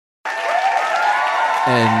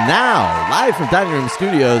And now, live from Dining Room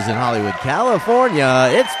Studios in Hollywood, California,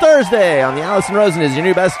 it's Thursday on the Allison Rosen is Your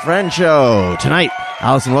New Best Friend show. Tonight,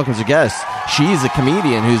 Allison welcomes her guest. She's a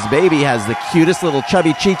comedian whose baby has the cutest little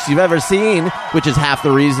chubby cheeks you've ever seen, which is half the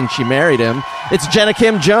reason she married him. It's Jenna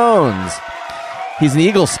Kim Jones. He's an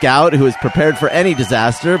Eagle Scout who is prepared for any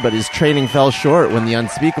disaster, but his training fell short when the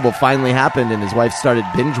unspeakable finally happened and his wife started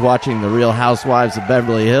binge-watching The Real Housewives of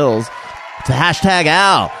Beverly Hills. It's a hashtag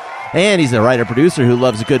Al. And he's a writer-producer who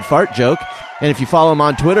loves a good fart joke. And if you follow him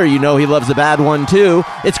on Twitter, you know he loves a bad one, too.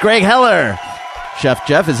 It's Greg Heller. Chef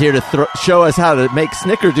Jeff is here to show us how to make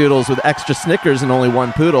snickerdoodles with extra Snickers and only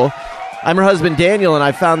one poodle. I'm her husband, Daniel, and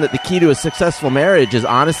I found that the key to a successful marriage is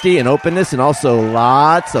honesty and openness and also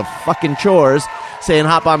lots of fucking chores. Saying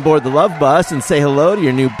hop on board the love bus and say hello to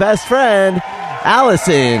your new best friend,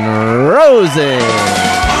 Allison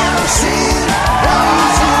Rosen.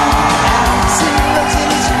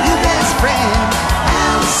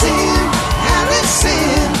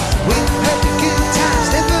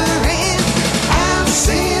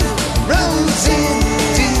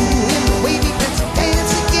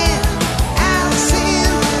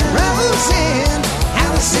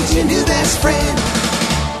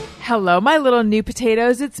 Hello, my little new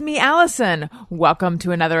potatoes. It's me, Allison. Welcome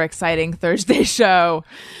to another exciting Thursday show.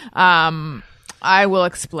 I will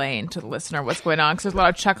explain to the listener what's going on because there's a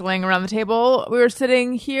lot of chuckling around the table. We were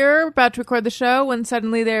sitting here about to record the show when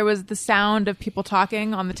suddenly there was the sound of people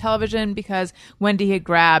talking on the television because Wendy had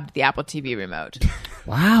grabbed the Apple TV remote.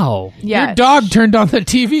 Wow. Yeah. Your dog turned on the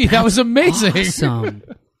TV. That was amazing. Awesome.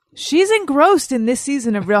 She's engrossed in this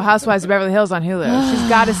season of Real Housewives of Beverly Hills on Hulu. She's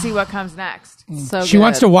got to see what comes next. So she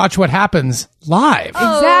wants to watch what happens live.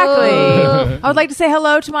 Exactly. I would like to say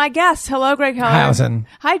hello to my guests. Hello, Greg Heller. Hi, Allison.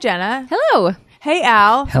 Hi, Jenna. Hello. Hey,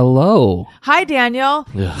 Al. Hello. Hi, Daniel.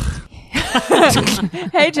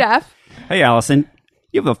 Hey, Jeff. Hey, Allison.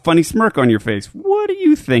 You have a funny smirk on your face. What are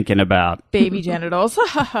you thinking about? Baby genitals.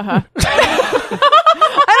 I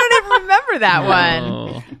don't even remember that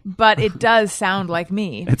one. But it does sound like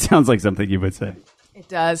me. It sounds like something you would say. It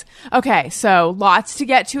does. Okay, so lots to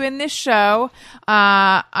get to in this show.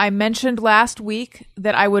 I mentioned last week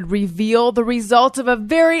that I would reveal the results of a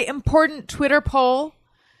very important Twitter poll.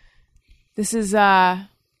 This is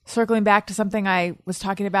circling back to something I was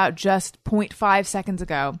talking about just 0.5 seconds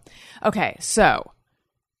ago. Okay, so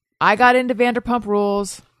I got into Vanderpump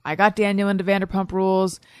Rules. I got Daniel into Vanderpump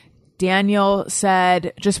Rules. Daniel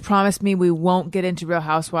said, just promise me we won't get into Real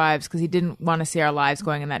Housewives because he didn't want to see our lives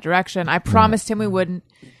going in that direction. I promised him we wouldn't.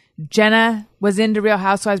 Jenna was into Real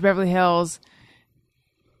Housewives Beverly Hills.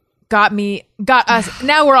 Got us.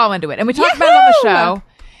 Now we're all into it. And we talked about it on the show.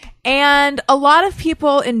 And a lot of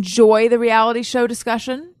people enjoy the reality show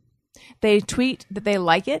discussion. They tweet that they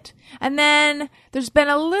like it. And then there's been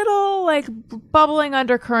a little like bubbling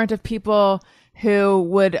undercurrent of people who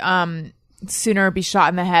would sooner be shot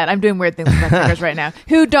in the head. I'm doing weird things with my fingers right now.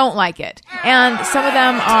 Who don't like it. And some of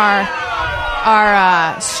them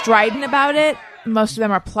are strident about it. Most of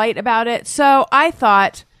them are polite about it. So I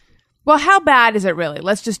thought, well, how bad is it really?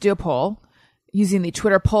 Let's just do a poll using the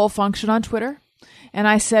Twitter poll function on Twitter. And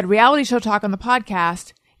I said, reality show talk on the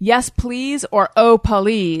podcast, yes, please, or oh,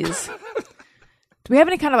 please. Do we have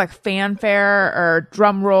any kind of like fanfare or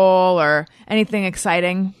drum roll or anything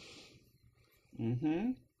exciting?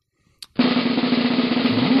 Mm-hmm.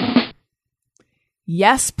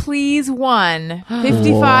 Yes, please, won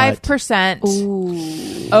 55%.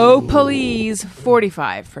 Ooh. Oh, please,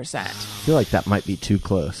 45%. I feel like that might be too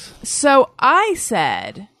close. So I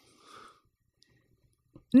said,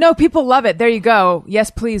 no, people love it. There you go.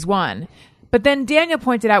 Yes, please, won. But then Daniel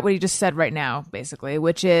pointed out what he just said right now, basically,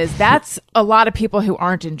 which is that's a lot of people who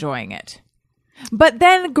aren't enjoying it. But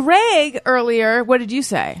then Greg earlier, what did you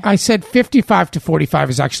say? I said 55 to 45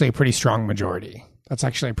 is actually a pretty strong majority. That's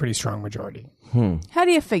actually a pretty strong majority. How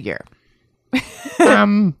do you figure?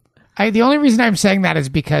 The only reason I'm saying that is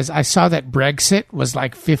because I saw that Brexit was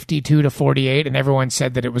like 52 to 48 and everyone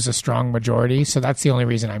said that it was a strong majority. So that's the only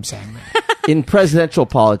reason I'm saying that. In presidential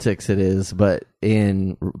politics, it is, but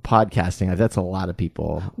in podcasting, that's a lot of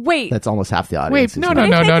people. Wait. That's almost half the audience. Wait, no.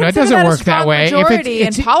 It doesn't work that way. If majority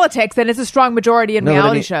in politics, then it's a strong majority in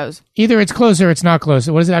reality shows. Either it's close or it's not close.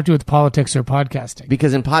 What does it have to do with politics or podcasting?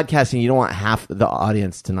 Because in podcasting, you don't want half the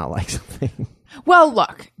audience to not like something. Well,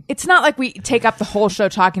 look, it's not like we take up the whole show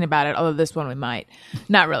talking about it, although this one we might.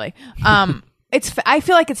 Not really. I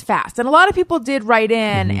feel like it's fast. And a lot of people did write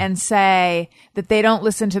in and say that they don't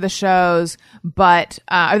listen to the shows, but,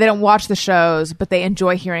 or they don't watch the shows, but they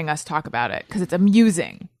enjoy hearing us talk about it because it's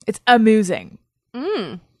amusing. It's amusing.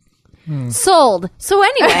 Sold. So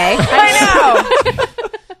anyway. I know.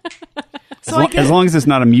 So I guess, As long as it's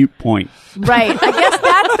not a mute point. right. I guess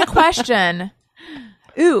that's the question.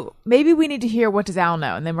 Ooh, maybe we need to hear what does Al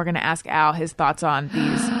know, and then we're going to ask Al his thoughts on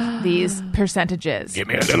these percentages. Give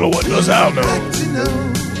me a little what does Al know?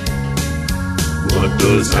 What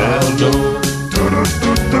does Al know?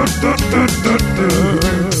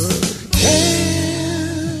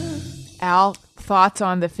 Al, thoughts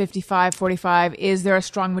on the 55-45? Is there a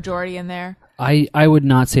strong majority in there? I would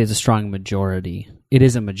not say it's a strong majority. It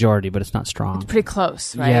is a majority, but it's not strong. Pretty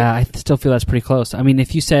close, right? Yeah, I still feel that's pretty close. I mean,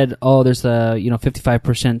 if you said, "Oh, there's a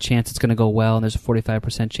 55% chance it's going to go well, and there's a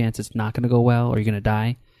 45% chance it's not going to go well, or you're going to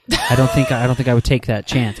die," I don't think I would take that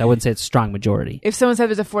chance. I wouldn't say it's a strong majority. If someone said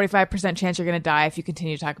there's a 45% chance you're going to die if you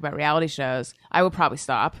continue to talk about reality shows, I would probably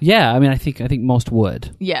stop. Yeah, I mean, I think most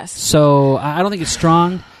would. Yes. So I don't think it's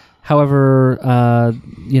strong. However,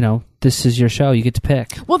 this is your show. You get to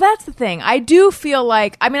pick. Well, that's the thing. I do feel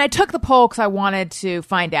like, I took the poll because I wanted to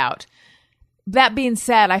find out. That being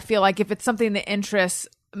said, I feel like if it's something that interests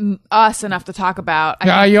us enough to talk about,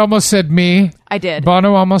 Yeah, you almost said me. I did.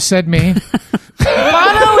 Bono almost said me.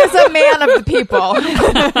 Bono is a man of the people.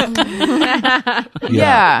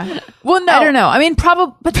 Yeah. Well, no. I don't know.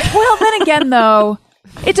 Probably, but then again, though,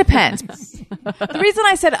 it depends. The reason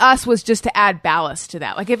I said us was just to add ballast to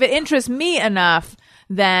that. Like, if it interests me enough,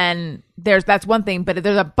 then that's one thing, but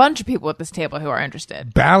there's a bunch of people at this table who are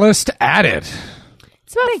interested. Ballast added.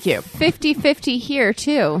 It's about Thank you. 50-50 here,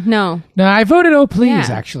 too. No. No, I voted oh please,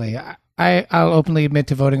 Yeah. actually. I'll openly admit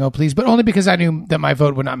to voting oh please, but only because I knew that my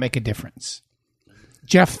vote would not make a difference.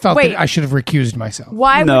 Jeff felt Wait. that I should have recused myself.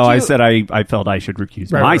 Why No, would you, I said I felt I should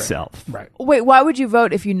recuse Right. myself. Right. Wait, why would you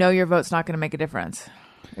vote if you know your vote's not going to make a difference?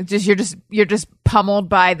 It's just you're just pummeled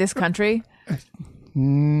by this country?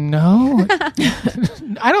 No.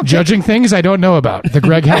 I don't judging things I don't know about. The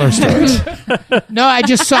Greg Heller stories. No, I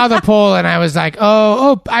just saw the poll and I was like,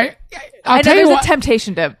 I'll I know tell you there's what. a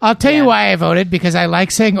temptation to. I'll tell you yeah. why I voted, because I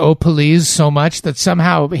like saying "oh please" so much that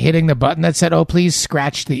somehow hitting the button that said "oh please"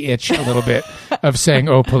 scratched the itch a little bit of saying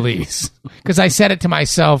 "oh please," because I said it to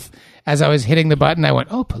myself as I was hitting the button. I went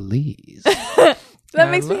 "oh please." That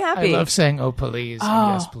makes me happy. I love saying "oh please"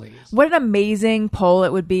 and "yes please." What an amazing poll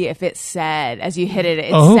it would be if it said, as you hit it,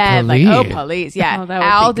 it Oh, said please. like, "Oh, police." Yeah. Oh, that would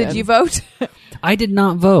Al, be did good. you vote? I did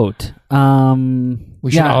not vote.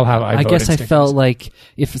 We should all have I vote guess I stickers. felt like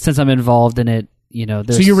since I'm involved in it,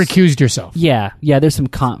 there's, So you recused yourself. Yeah, there's some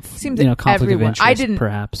Seems that conflict everyone. of interest. I didn't.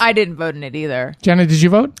 perhaps. I didn't vote in it either. Jenna, did you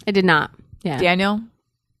vote? I did not. Yeah. Daniel.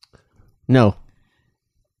 No.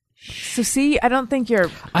 So see, I don't think your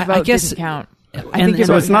vote I guess- didn't count. I and- think your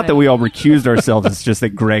So vote it's not that we all recused ourselves. It's just that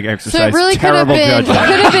Greg So it exercised really could have terrible been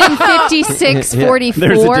judgment. 56-44.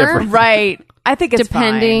 There's a difference. right. I think it's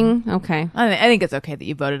Depending. fine. Okay. I think it's okay that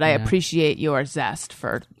you voted. I appreciate your zest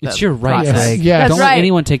for. It's your right, process. Greg. Yes. Don't That's right. let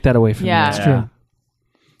anyone take that away from Yeah. you. It's True.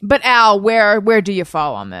 But Al, where do you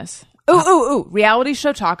fall on this? Ooh! Reality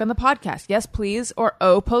show talk on the podcast. Yes, please, or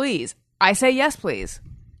oh, please. I say yes, please.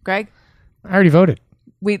 Greg, I already voted.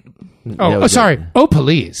 we. Oh, sorry. Oh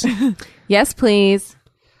please. Yes, please.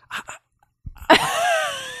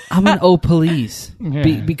 I'm an oh please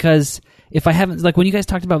Yeah. because if I haven't, like when you guys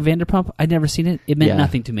talked about Vanderpump, I'd never seen it. It meant Yeah.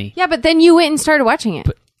 nothing to me. Yeah, but then you went and started watching it.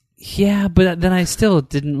 Yeah, but then I still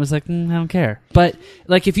didn't. Was like, I don't care. But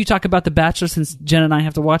like, if you talk about The Bachelor, since Jen and I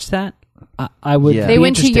have to watch that, I would. Yeah. They be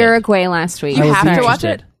went to interested. Uruguay last week. You I would have be to watch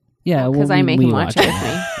interested. it? Yeah, because well, I make we him watch it with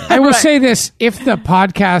me. I will say this: if the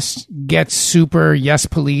podcast gets super yes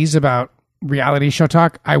please about reality show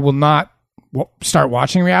talk, I will not start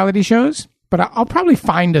watching reality shows. But I'll probably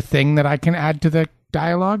find a thing that I can add to the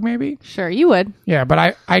dialogue, maybe. Sure, you would. Yeah,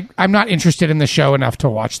 but I'm not interested in the show enough to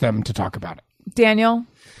watch them to talk about it. Daniel,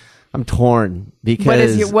 I'm torn because what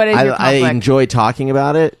is your I conflict? enjoy talking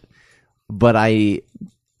about it, but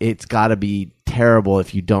it's got to be terrible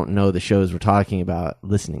if you don't know the shows we're talking about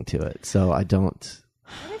listening to it. So I don't.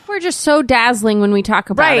 What if we're just so dazzling when we talk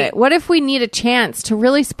about Right. it? What if we need a chance to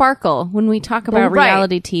really sparkle when we talk about Right.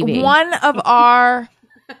 reality TV? One of our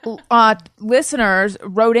listeners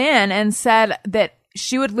wrote in and said that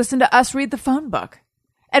she would listen to us read the phone book,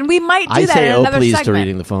 and we might do I that say in oh another please segment. to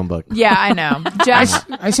reading the phone book. Yeah, I know. Jeff,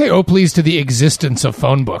 I say oh please to the existence of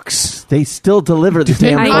phone books. They still deliver the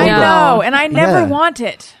damn I phone I book. know, and I never Yeah. want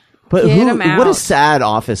it. But Get 'em out. what a sad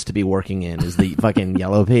office to be working in is the fucking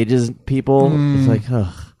Yellow Pages people. It's like,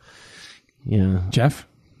 ugh. Yeah. Jeff,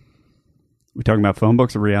 We talking about phone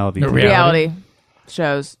books or reality? No, TV? Reality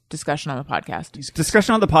shows discussion on the podcast.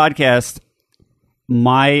 Discussion on the podcast.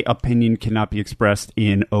 My opinion cannot be expressed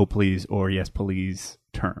in oh please or yes please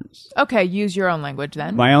terms. Okay, use your own language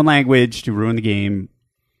then. My own language to ruin the game,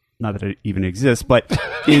 not that it even exists, but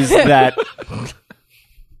is that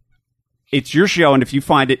it's your show, and if you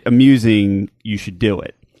find it amusing, you should do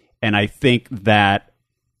it. And I think that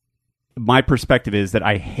my perspective is that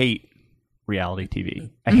I hate reality TV.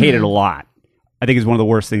 I hate it a lot. I think it's one of the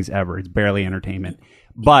worst things ever. It's barely entertainment.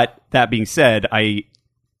 But that being said, I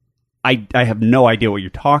have no idea what you're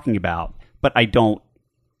talking about, but I don't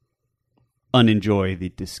unenjoy the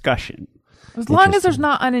discussion. As long as there's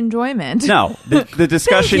not unenjoyment. No, the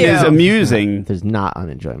discussion Thank you. is amusing, There's not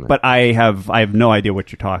unenjoyment. but I have no idea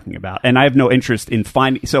what you're talking about, and I have no interest in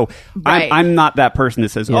finding. So Right. I'm not that person that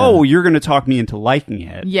says, "Oh, you're going to talk me into liking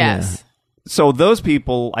it." Yes. So those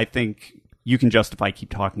people, I think you can justify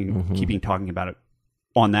keeping talking about it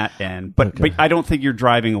on that end, but I don't think you're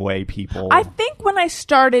driving away people. I think when I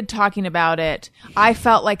started talking about it, I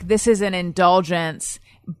felt like this is an indulgence,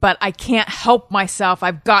 but I can't help myself.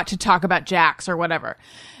 I've got to talk about Jax or whatever.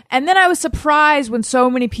 And then I was surprised when so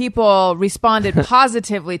many people responded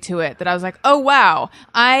positively to it that I was like, oh, wow,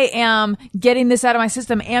 I am getting this out of my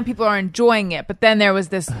system and people are enjoying it. But then there was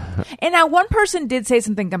this. And now one person did say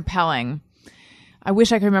something compelling. I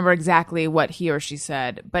wish I could remember exactly what he or she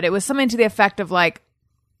said, but it was something to the effect of like,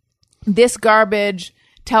 this garbage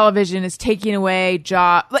television is taking away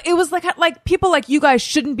job. It was like people like you guys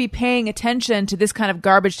shouldn't be paying attention to this kind of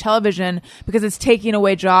garbage television because it's taking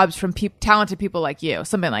away jobs from talented people like you,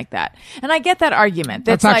 something like that. And I get that argument.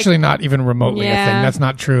 That's actually not even remotely a Yeah. thing. That's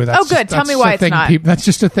not true. That's Oh, good. Tell me why it's not. That's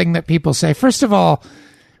just a thing that people say. First of all,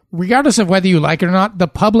 regardless of whether you like it or not, the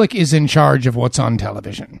public is in charge of what's on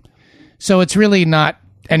television. So it's really not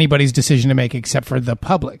anybody's decision to make except for the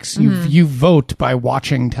public's. You vote by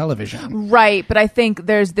watching television. Right, but I think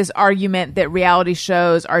there's this argument that reality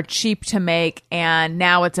shows are cheap to make, and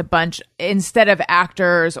now it's a bunch, instead of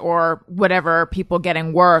actors or whatever people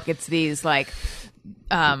getting work, it's these like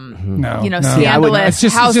No, scandalous It's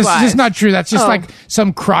just housewives. not true. That's just like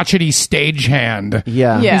some crotchety stagehand.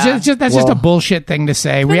 yeah. Yeah. That's just a bullshit thing to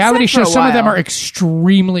say. been Reality said for a shows, some of them while. are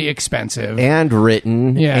extremely expensive. And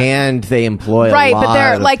written, Yeah. and they employ Right, a lot but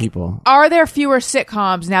there of like people. are there fewer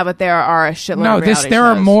sitcoms now that there are a shitload No, of reality there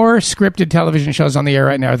are shows? more scripted television shows on the air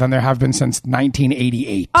right now than there have been since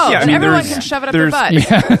 1988. Oh, Yeah, I then mean, everyone there's- can shove it up their there's-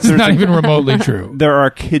 butt. Yeah, it's not even remotely true. There are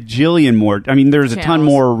a cajillion more. I mean, there's a ton Channels.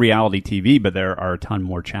 more reality TV, but there are a ton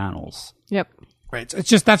more channels. Yep. Right. It's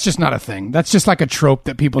just that's just not a thing. That's just like a trope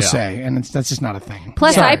that people say, and that's just not a thing.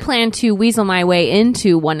 Plus, Sorry. I plan to weasel my way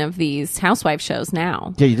into one of these housewife shows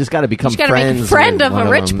now. Yeah, you just got to become You got to friends make a friend with of one a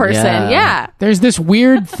rich them. person. Yeah. There's this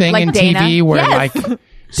weird thing Like in Dana? TV where Yes. like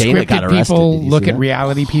Dana got scripted arrested. people Did you look see at that?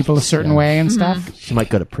 reality people a certain way and stuff. She might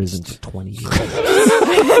go to prison for 20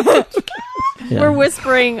 years. We're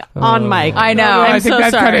whispering on mic. I know. I'm I think so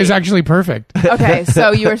that kind sorry. of is actually perfect. Okay,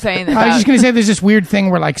 so you were saying I was about just going to say there's this weird thing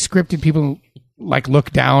where like scripted people like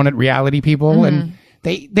look down at reality people and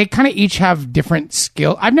they kind of each have different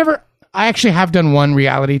skill. I actually have done one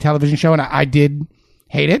reality television show and I did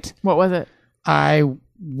hate it. what was it? I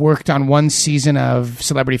worked on one season of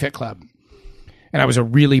Celebrity Fit Club and I was a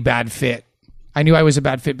really bad fit. I knew I was a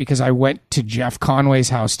bad fit because I went to Jeff Conway's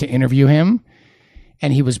house to interview him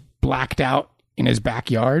and he was blacked out in his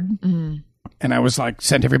backyard. And I was like,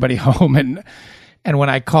 sent everybody home. And when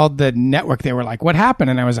I called the network, they were like, what happened?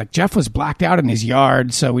 And I was like, Jeff was blacked out in his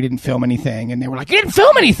yard, so we didn't film anything. And they were like, you didn't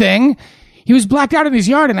film anything? He was blacked out in his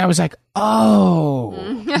yard. And I was like, oh,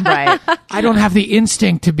 Right. I don't have the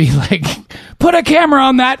instinct to be like, put a camera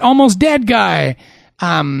on that almost dead guy.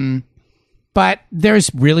 But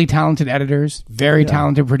there's really talented editors, very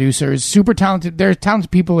talented producers, super talented. There's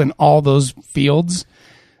talented people in all those fields.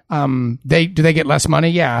 Do they get less money?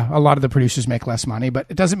 Yeah, a lot of the producers make less money, but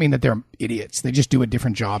it doesn't mean that they're idiots. They just do a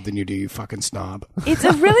different job than you do, you fucking snob. It's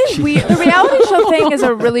a really weird. The reality show thing is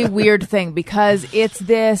a really weird thing because it's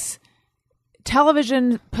this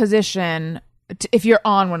television position. If you're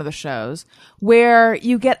on one of the shows where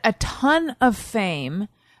you get a ton of fame,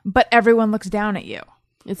 but everyone looks down at you.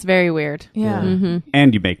 It's very weird. Yeah.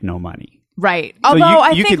 And you make no money. Right. So Although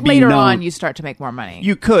I you think could be later known- on you start to make more money.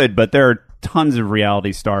 You could, but there are tons of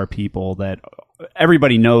reality star people that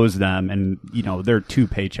everybody knows them, and they're 2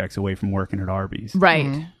 paychecks away from working at Arby's.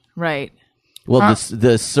 right. Right. Well,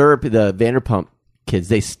 the Vanderpump kids,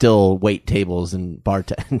 they still wait tables and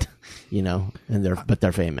bartend, but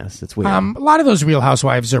they're famous. It's weird. A lot of those Real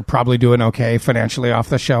Housewives are probably doing okay financially off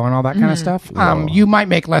the show and all that kind of stuff. You might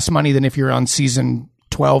make less money than if you're on season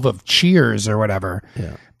 12 of Cheers or whatever.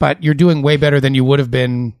 Yeah. But you're doing way better than you would have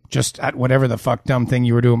been just at whatever the fuck dumb thing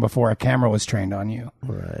you were doing before a camera was trained on you.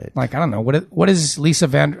 Right. Like, I don't know. What is Lisa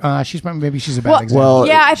Van... maybe she's a bad Well, example. Well,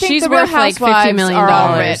 yeah, I think She's the Real worth, like, $50 Housewives million, are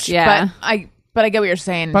all rich. yeah. But I get what you're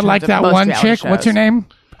saying. in But terms like of that most one reality chick, what's her shows. name?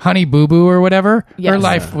 Honey Boo Boo or whatever, Yes. her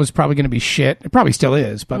life was probably going to be shit. It probably still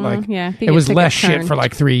is, but like, yeah, I think it was it took a less shit turn. for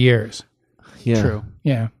like 3 years. Yeah. True.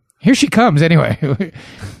 Yeah. Here she comes anyway. Did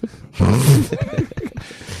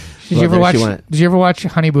you ever there watch? she went. Did you ever watch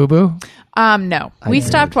Honey Boo Boo? No. We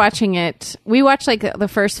stopped watching it. We watched like the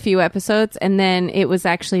first few episodes, and then it was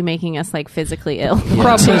actually making us like physically ill. The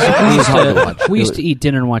problem is It was hard to watch. we used to eat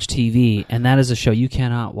dinner and watch TV, and that is a show you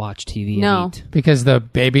cannot watch TV No. and eat. Because the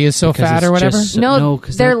baby is so Because fat it's or whatever. just- No,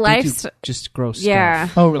 'cause their they do lives- just gross Yeah.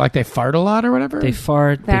 stuff. Oh, like they fart a lot or whatever. They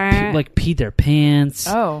fart, they That- like peed their pants.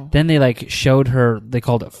 Oh. Then they like showed her, they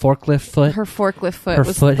called it forklift foot. Her forklift foot Her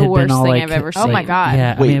was foot the had worst been all thing like, I've ever seen. Oh my God.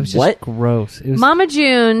 Yeah, I Wait, mean, it was just what? gross. It was Mama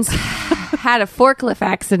June's had a forklift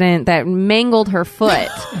accident that mangled her foot.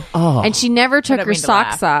 And she never took don't her mean to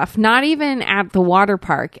socks off, not even at the water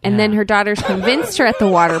park. And then her daughters convinced her at the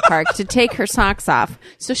water park to take her socks off.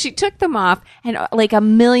 So she took them off, and like a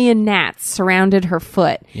million gnats surrounded her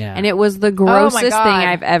foot. Yeah. And it was the grossest thing God.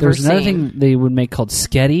 I've ever there was another seen. thing they would make called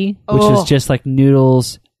sketty, which was just like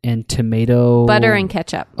noodles and tomato Butter and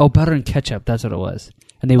ketchup. Oh, butter and ketchup. That's what it was.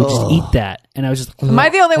 And they would just eat that, and I was just. Am I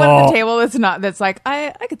the only one at the table that's like,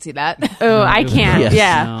 I could see that? Oh, I can't. Yes.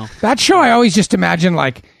 Yeah. No. That show, I always just imagine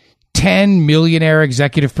like 10 millionaire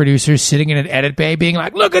executive producers sitting in an edit bay being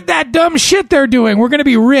like, look at that dumb shit they're doing. We're going to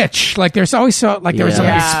be rich. Like there's always there was something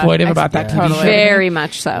Yeah. exploitive about that TV Totally. show. Very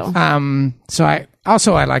much so. So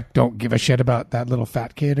I like don't give a shit about that little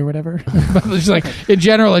fat kid or whatever. But it's just like in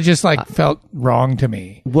general, it just like felt wrong to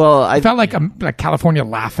me. Well, I It felt like California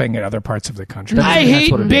laughing at other parts of the country. That's- I that's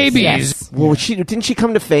hate what it is. babies. Yes. well, didn't she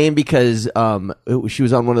come to fame because she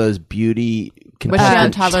was on one of those beauty Was she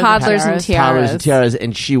on contestants, Toddlers Toddlers and Tiaras? Toddlers and Tiaras,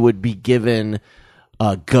 and she would be given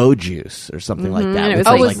Go Juice or something like that. and it With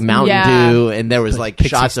was like like- Mountain yeah. Dew, and there was like Pixie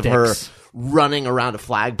shots of her sticks. running around a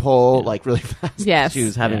flagpole like really fast. Yes. She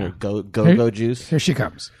was having Yeah. her go juice. Here she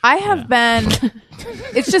comes. I have been.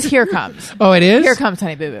 It's just here comes. Oh, it is? Here comes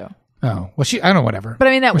Honey Boo Boo. Oh, well, I don't know, whatever. But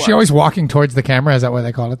I mean, that Was she works. always walking towards the camera? Is that why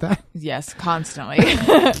they call it that? Yes, constantly.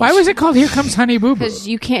 Why was it called Here Comes Honey Boo Boo? Because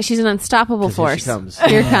you can't. She's an unstoppable Here force. she comes.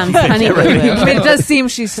 Here comes Honey Boo Boo. I mean, it does seem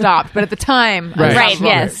she stopped, but at the time, Right. Right. unstoppable.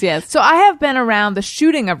 Yes. Yes. So I have been around the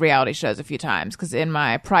shooting of reality shows a few times because in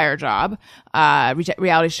my prior job,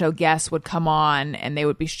 reality show guests would come on and they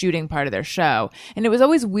would be shooting part of their show, and it was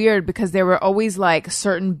always weird because there were always like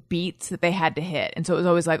certain beats that they had to hit, and so it was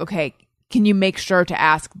always like, okay, can you make sure to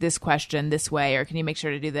ask this question this way, or can you make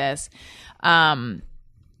sure to do this?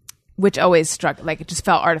 Which always struck, like, it just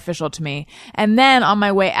felt artificial to me. And then on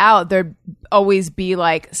my way out, there'd always be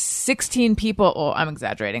like 16 people, oh, I'm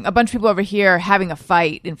exaggerating, a bunch of people over here having a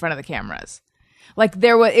fight in front of the cameras. Like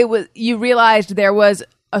you realized there was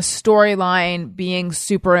a storyline being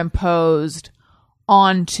superimposed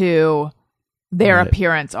onto their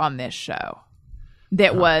appearance on this show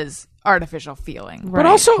that was artificial feeling. But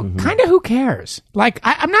also, kind of who cares? Like,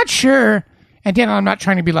 I'm not sure. And Daniel, I'm not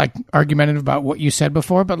trying to be like argumentative about what you said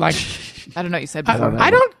before, but like, I don't know what you said before.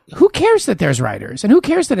 I don't. Who cares that there's writers, and who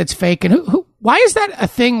cares that it's fake, and who? Why is that a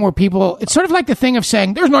thing where people? It's sort of like the thing of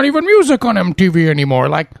saying there's not even music on MTV anymore.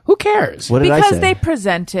 Like, who cares? What did I Because say? they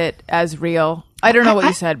present it as real. I don't know what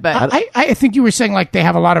you said, but I think you were saying like they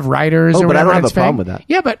have a lot of writers. Oh, or but I whatever, don't have and it's a problem fake. with that.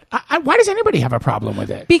 Yeah, but why does anybody have a problem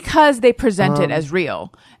with it? because they present it as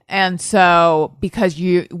real. And so because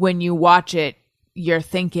when you watch it, you're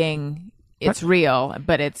thinking it's real,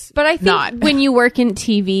 but it's But I think not. when you work in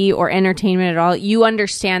TV or entertainment at all, you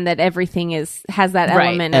understand that everything has that Right.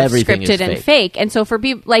 element of Everything is scripted and fake. fake. And so for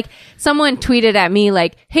people, like someone tweeted at me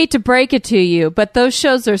like, hate to break it to you, but those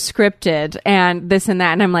shows are scripted and this and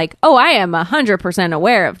that. And I'm like, oh, I am 100%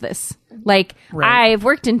 aware of this. Like I've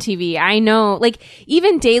worked in TV. I know, like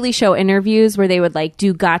even Daily Show interviews where they would like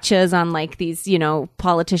do gotchas on like these,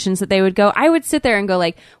 politicians that they would go. I would sit there and go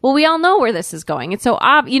like, well, we all know where this is going. It's so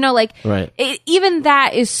like Right. even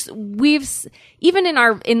that is even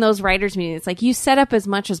in those writers meetings, it's like you set up as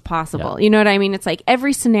much as possible. Yeah. You know what I mean? It's like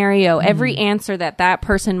every scenario, every answer that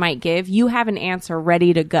person might give, you have an answer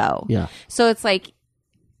ready to go. Yeah. So it's like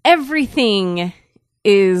everything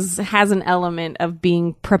has an element of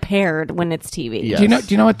being prepared when it's TV. Yeah. Do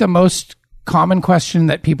you know what the most common question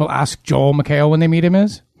that people ask Joel McHale when they meet him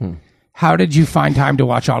is? How did you find time to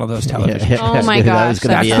watch all of those television shows? Oh my That was gosh,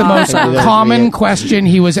 gonna be That's it. the most That was gonna common be it. question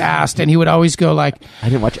he was asked, and he would always go like, I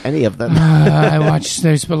didn't watch any of them. I watch.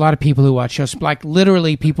 There's a lot of people who watch shows. Like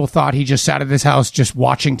literally, people thought he just sat at his house just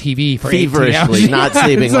watching TV for 18 Feverishly, hours. not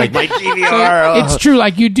sleeping. It's like my DVR. It's true.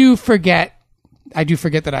 Like you do forget. I do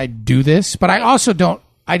forget that I do this, but I also don't.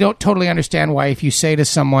 I don't totally understand why if you say to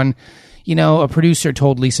someone, a producer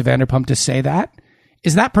told Lisa Vanderpump to say that,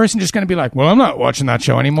 is that person just going to be like, well, I'm not watching that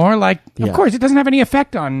show anymore? Like, of course, it doesn't have any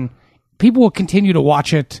effect on people will continue to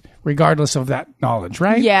watch it regardless of that knowledge,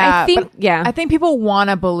 right? Yeah, I think people want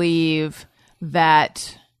to believe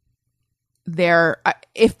that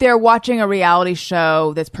if they're watching a reality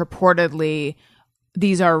show that's purportedly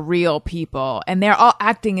these are real people and they're all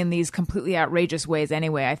acting in these completely outrageous ways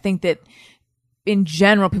anyway. I think that in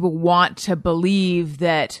general, people want to believe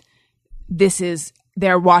that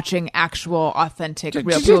they're watching actual, authentic,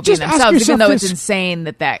 real people being themselves, even though it's insane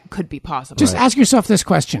that could be possible. Just ask yourself this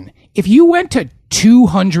question. If you went to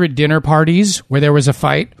 200 dinner parties where there was a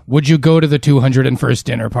fight, would you go to the 201st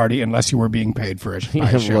dinner party unless you were being paid for it?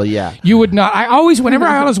 Well, yeah. You would not. Whenever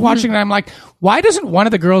I was watching it, I'm like, why doesn't one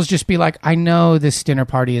of the girls just be like, I know this dinner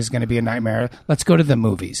party is going to be a nightmare. Let's go to the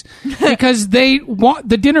movies. Because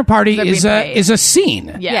the dinner party is a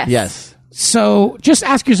scene. Yes. So just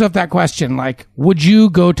ask yourself that question, like, would you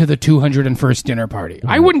go to the 201st dinner party?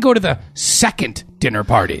 I wouldn't go to the second dinner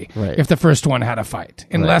party if the first one had a fight,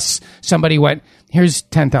 unless somebody went, here's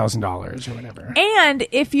 $10,000 or whatever. And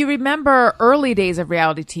if you remember early days of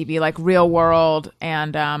reality TV, like Real World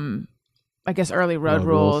and I guess early Road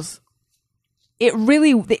Rules, it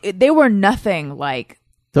really, they were nothing like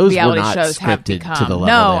those reality were not shows have scripted become. to the level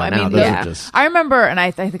no, they are I now. mean, Those are just... I remember, and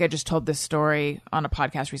I think I just told this story on a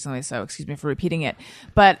podcast recently, so excuse me for repeating it.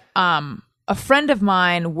 But a friend of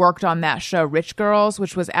mine worked on that show, Rich Girls,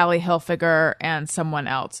 which was Ali Hilfiger and someone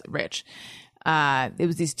else, Rich. It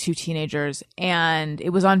was these two teenagers, and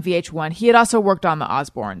it was on VH1. He had also worked on the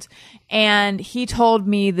Osbournes, and he told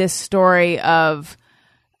me this story of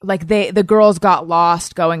like the girls got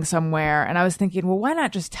lost going somewhere, and I was thinking, well, why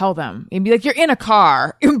not just tell them and be like, you're in a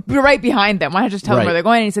car, you're right behind them. Why not just tell them where they're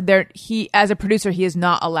going? And he said, he as a producer, he is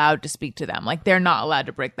not allowed to speak to them. Like they're not allowed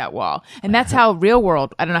to break that wall. And that's how Real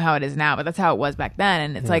World. I don't know how it is now, but that's how it was back then.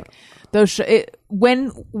 And it's like those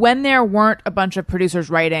when there weren't a bunch of producers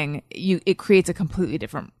writing, it creates a completely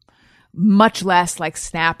different, much less like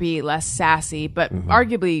snappy, less sassy, but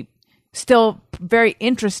arguably still very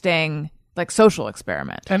interesting. Like social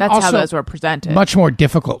experiment. And that's also how those were presented. Much more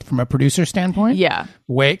difficult from a producer standpoint. Yeah.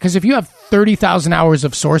 Because if you have 30,000 hours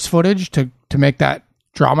of source footage to make that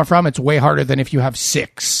drama from, it's way harder than if you have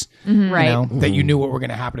 6. Right. That you knew what were going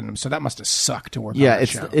to happen to them. So that must have sucked to work on that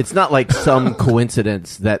show. It's not like some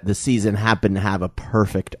coincidence that the season happened to have a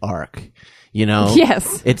perfect arc. You know?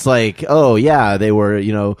 Yes. It's like, oh yeah, they were,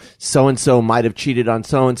 so-and-so might have cheated on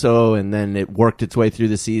so-and-so, and then it worked its way through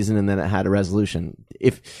the season, and then it had a resolution.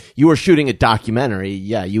 If you were shooting a documentary,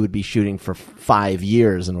 you would be shooting for 5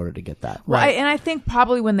 years in order to get that. Well, and I think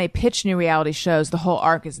probably when they pitch new reality shows, the whole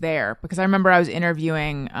arc is there. Because I remember I was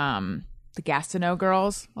interviewing the Gastineau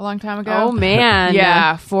girls a long time ago. Oh, man.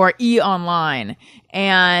 Yeah, for E! Online.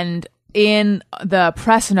 And in the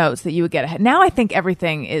press notes that you would get ahead. Now I think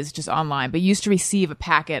everything is just online, but you used to receive a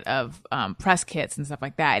packet of press kits and stuff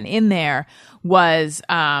like that. And in there was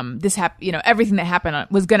everything that happened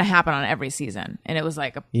was going to happen on every season. And it was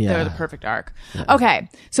like they were the perfect arc. Yeah. Okay,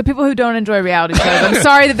 so people who don't enjoy reality shows, I'm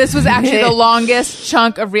sorry that this was actually the longest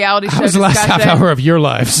chunk of reality show discussion. That was the last half hour of your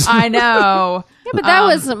lives. I know. Yeah, but that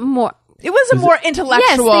was more... It was a more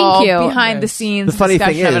intellectual, behind the scenes the funny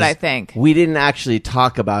discussion thing is, of it, I think. We didn't actually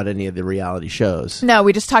talk about any of the reality shows. No,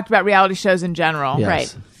 we just talked about reality shows in general.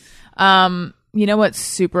 Yes. Right. You know what's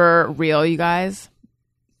super real, you guys?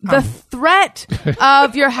 The threat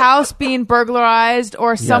of your house being burglarized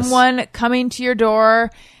or someone coming to your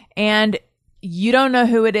door and you don't know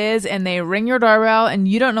who it is and they ring your doorbell and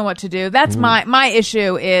you don't know what to do. That's my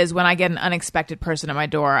issue is when I get an unexpected person at my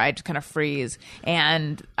door, I just kind of freeze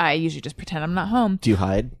and I usually just pretend I'm not home. Do you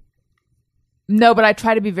hide? No, but I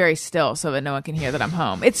try to be very still so that no one can hear that I'm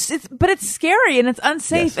home. But it's scary and it's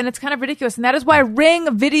unsafe and it's kind of ridiculous. And that is why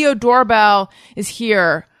Ring Video Doorbell is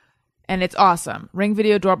here and it's awesome. Ring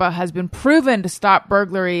Video Doorbell has been proven to stop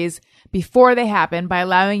burglaries before they happen by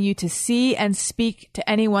allowing you to see and speak to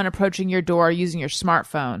anyone approaching your door using your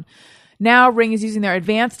smartphone. Now, Ring is using their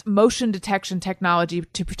advanced motion detection technology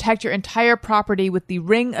to protect your entire property with the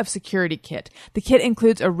Ring of Security Kit. The kit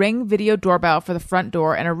includes a Ring video doorbell for the front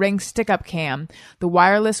door and a Ring stick-up cam, the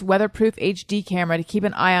wireless weatherproof HD camera to keep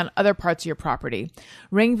an eye on other parts of your property.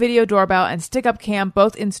 Ring video doorbell and stick-up cam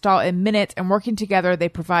both install in minutes, and working together, they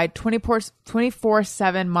provide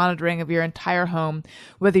 24/7 monitoring of your entire home,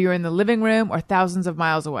 whether you're in the living room or thousands of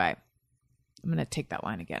miles away. I'm going to take that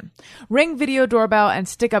line again. Ring Video Doorbell and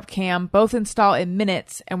Stick-Up Cam both install in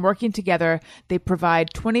minutes, and working together, they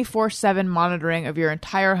provide 24/7 monitoring of your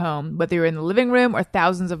entire home, whether you're in the living room or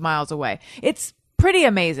thousands of miles away. It's pretty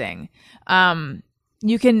amazing.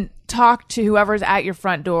 You can talk to whoever's at your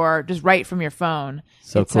front door just right from your phone.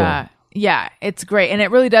 So it's, cool. Yeah, it's great. And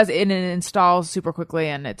it really does. It installs super quickly.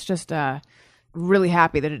 And it's just really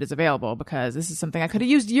happy that it is available because this is something I could have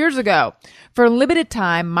used years ago. For a limited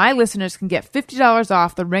time, my listeners can get $50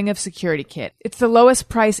 off the Ring of Security Kit. It's the lowest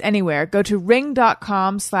price anywhere. Go to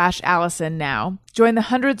ring.com/Allison now. Join the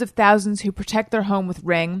hundreds of thousands who protect their home with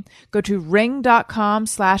Ring. Go to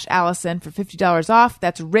ring.com/Allison for $50 off.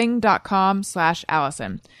 That's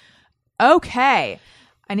ring.com/Allison. Okay.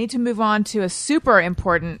 I need to move on to a super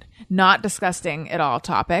important, not disgusting at all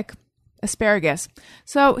topic. Asparagus.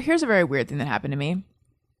 So here's a very weird thing that happened to me.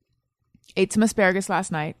 Ate some asparagus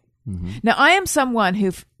last night. Now I am someone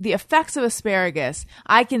who the effects of asparagus,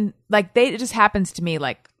 it just happens to me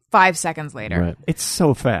like 5 seconds later. Right. It's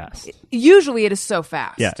so fast. Usually it is so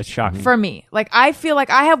fast. Yeah, it's shocking. For me. Like I feel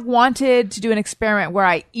like I have wanted to do an experiment where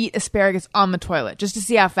I eat asparagus on the toilet just to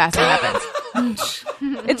see how fast it happens.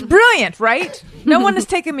 It's brilliant, right? No one has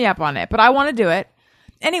taken me up on it, but I want to do it.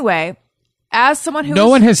 Anyway, as someone who No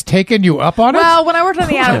one has taken you up on it? Well, when I worked on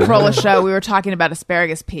the Adam Carolla show, we were talking about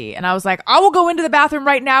asparagus pee, and I was like, I will go into the bathroom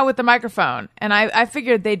right now with the microphone. And I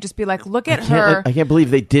figured they'd just be like, look at her. I can't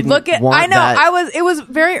believe they didn't Look at want I know that. it was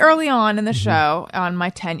very early on in the show on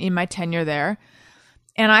my in my tenure there,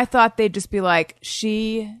 and I thought they'd just be like,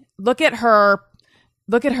 look at her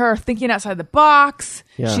thinking outside the box.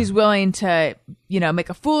 Yeah. She's willing to make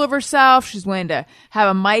a fool of herself. She's willing to have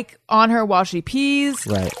a mic on her while she pees.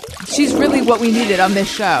 Right. She's really what we needed on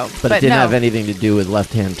this show. But it didn't no. have anything to do with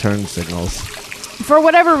left-hand turn signals. For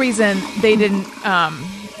whatever reason, they didn't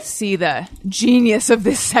see the genius of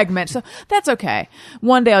this segment. So that's okay.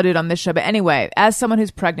 One day I'll do it on this show. But anyway, as someone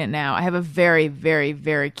who's pregnant now, I have a very, very,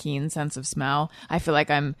 very keen sense of smell. I feel like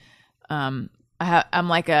I'm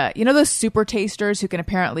like those super tasters who can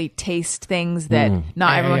apparently taste things that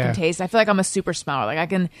not everyone can taste. I feel like I'm a super smeller. Like I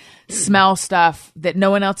can smell stuff that no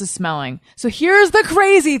one else is smelling. So here's the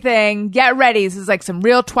crazy thing. Get ready. This is like some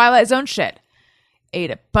real Twilight Zone shit. Ate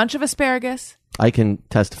a bunch of asparagus. I can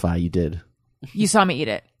testify you did. You saw me eat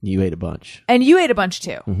it. You ate a bunch. And you ate a bunch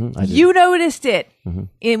too. I did. You noticed it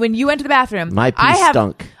when you went to the bathroom. My pee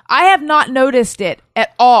stunk. I have not noticed it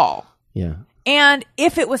at all. Yeah. And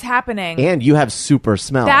if it was happening, And you have super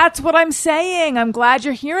smell. that's what I'm saying. I'm glad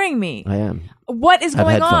you're hearing me. I am. What is Have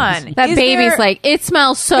going headphones. on? That Is baby's there- like, it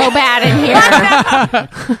smells so bad in here.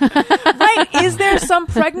 right? Is there some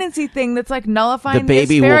pregnancy thing that's like nullifying The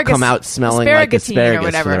baby will asparagus- come out smelling like asparagutine or asparagus for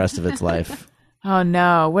whatever? the rest of its life. Oh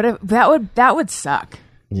no! What if that would suck?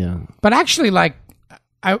 Yeah. But actually, like,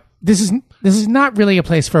 this is not really a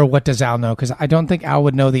place for what does Al know, because I don't think Al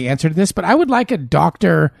would know the answer to this. But I would like a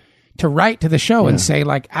doctor to write to the show and say,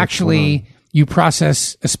 like, actually, you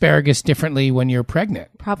process asparagus differently when you're pregnant.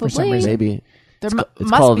 Probably. For some reason. Maybe. There it's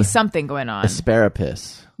must called be something going on.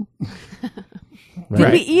 Asparapus.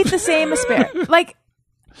 Did we eat the same asparagus? Like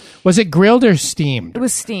Was it grilled or steamed? it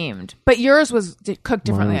was steamed, but yours was cooked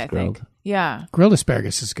differently. was I think. grilled. Yeah. Grilled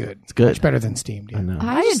asparagus is good. It's good. Much better than steamed. Yeah. I know.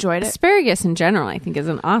 I enjoyed it. Asparagus in general, I think, is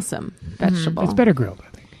an awesome vegetable. It's better grilled, I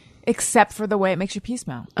think. Except for the way it makes your pee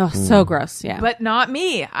smell. Oh, so gross. Yeah. But not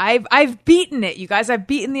me. I've beaten it, you guys. I've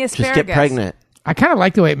beaten the asparagus. Just get pregnant. I kind of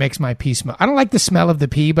like the way it makes my pee smell. I don't like the smell of the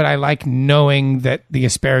pee, but I like knowing that the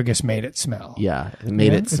asparagus made it smell. Yeah. It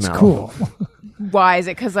made it It's smell. cool. Why is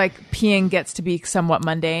it? Because like peeing gets to be somewhat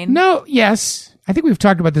mundane. No, yes. I think we've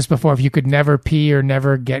talked about this before. If you could never pee or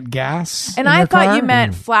never get gas. And in I your thought car. you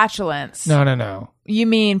meant flatulence. No. You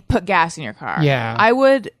mean put gas in your car? Yeah. I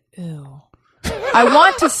would. Ew. I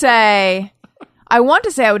want to say I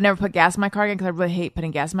would never put gas in my car again because I really hate putting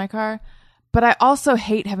gas in my car. But I also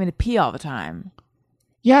hate having to pee all the time.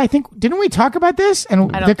 Yeah, I think, didn't we talk about this?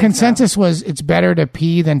 And I don't the think consensus was it's better to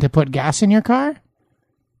pee than to put gas in your car?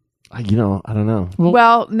 I don't know.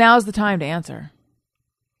 Well, now's the time to answer.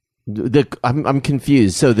 I'm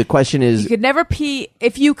confused. So the question is, You could never pee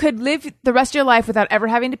if you could live the rest of your life without ever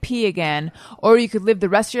having to pee again, or you could live the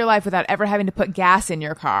rest of your life without ever having to put gas in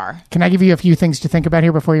your car. Can I give you a few things to think about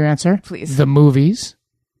here before you answer? Please. The movies,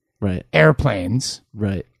 right, airplanes,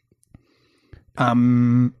 right.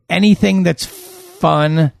 anything that's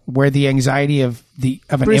fun where the anxiety of an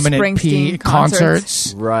Bruce imminent pee, Springsteen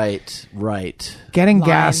concerts. Right. getting Lines.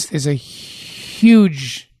 gas is a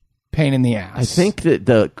huge pain in the ass. I think that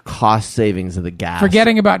the cost savings of the gas.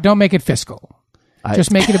 Forgetting about, don't make it fiscal.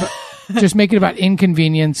 Just make it about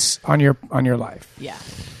inconvenience on your life. Yeah.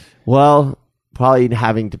 Well, probably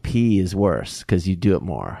having to pee is worse because you do it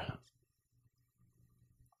more.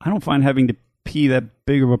 I don't find having to pee that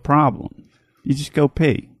big of a problem. You just go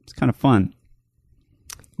pee. It's kind of fun.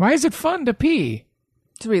 Why is it fun to pee?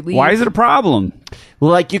 It's a relief. Why is it a problem?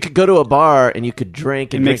 Well, like you could go to a bar and you could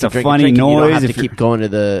drink and It makes drink a and drink funny and drink, and you don't noise have if to keep going to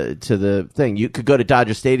the thing. You could go to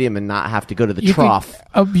Dodger Stadium and not have to go to the You could- trough.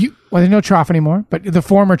 well, there's no trough anymore, but the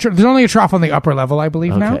former there's only a trough on the upper level, I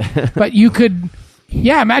believe now. But you could,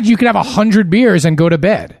 imagine you could have 100 beers and go to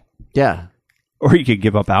bed. Yeah. Or you could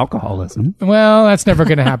give up alcoholism. Well, that's never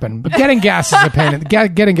going to happen. But getting gas is a pain.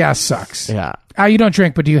 Getting gas sucks. Yeah. You don't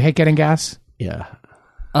drink, but do you hate getting gas? Yeah.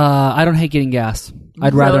 I don't hate getting gas.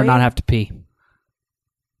 I'd rather Really? not have to pee.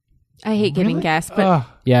 I hate giving gas, but Ugh.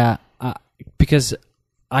 Yeah, because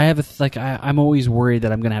I have I'm always worried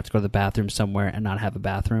that I'm going to have to go to the bathroom somewhere and not have a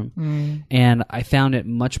bathroom. And I found it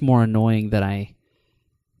much more annoying that I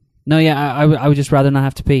would just rather not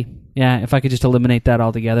have to pee. Yeah, if I could just eliminate that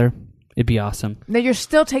altogether, it'd be awesome. Now you're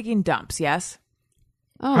still taking dumps, yes?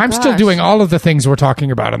 oh, I'm still gosh. doing all of the things we're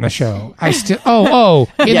talking about on the show. I still.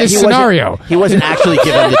 In Yeah, this he scenario. he wasn't actually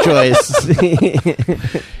given the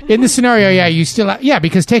choice. In this scenario, you still.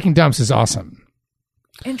 Because taking dumps is awesome.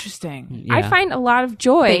 Interesting. Yeah. I find a lot of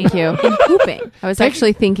joy Thank you. in pooping. I was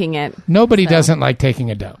actually thinking it. Nobody doesn't like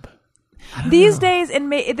taking a dump. These days,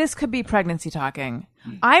 and this could be pregnancy talking.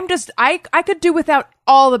 I could do without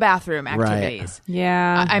all the bathroom activities.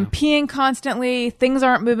 Yeah. I'm peeing constantly. Things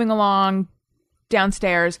aren't moving along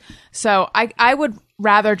downstairs. So I would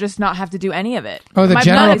rather just not have to do any of it. Oh, the None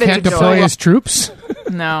general of it's can't a deploy joy. his troops?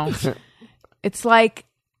 No. It's like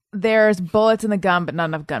there's bullets in the gun, but not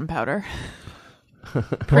enough gunpowder.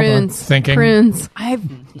 Prunes. Thinking. Prunes.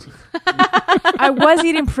 I was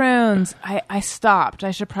eating prunes. I stopped.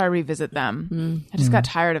 I should probably revisit them. I just got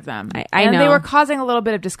tired of them. I and they know. were causing a little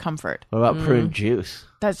bit of discomfort. What about prune juice?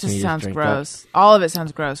 That Can you just just sounds drink gross. All of it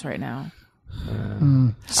sounds gross right now.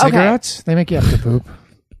 Cigarettes? They make you have to poop.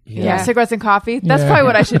 Yeah, cigarettes and coffee. That's Yeah. probably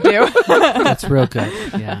what I should do. That's real good.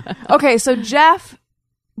 Yeah. Okay, so Jeff,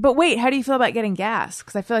 but wait, how do you feel about getting gas?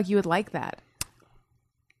 Because I feel like you would like that.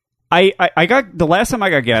 I got the last time I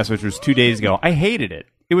got gas, which was 2 days ago. I hated it.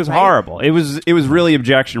 It was horrible. It was really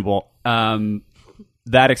objectionable.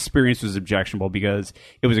 That experience was objectionable because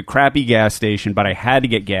it was a crappy gas station, but I had to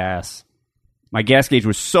get gas. My gas gauge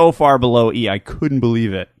was so far below E, I couldn't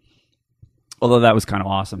believe it. Although that was kind of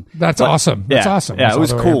awesome. That's awesome. That's awesome. Yeah, That's it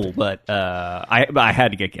was all the way cool, but I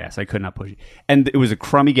had to get gas. I could not push it. And it was a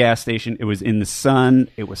crummy gas station. It was in the sun.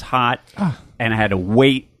 It was hot. And I had to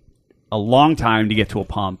wait a long time to get to a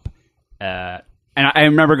pump. And I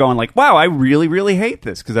remember going like, wow, I really, really hate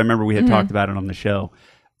this. Because I remember we had talked about it on the show.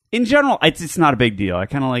 In general, it's not a big deal. I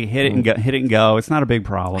kind of like hit it and go. It's not a big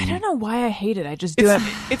problem. I don't know why I hate it. I just do it.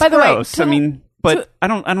 It's By the gross. way, But I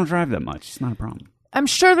don't drive that much. It's not a problem. I'm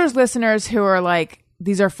sure there's listeners who are like,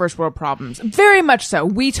 these are first world problems. Very much so.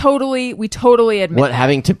 We totally admit What, that.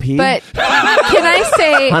 having to pee? But can I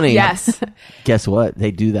say, Honey, Yes. guess what?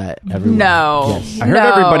 They do that everywhere. No. Yes. I heard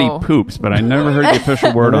everybody poops, but I never heard the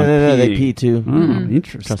official word on No, they peeing. pee too.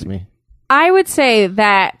 Interesting. Trust me. I would say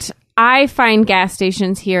that I find gas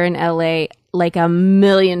stations here in LA like a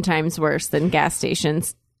million times worse than gas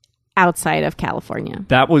stations outside of California.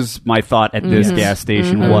 That was my thought at this gas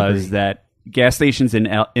station was that gas stations in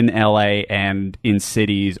LA and in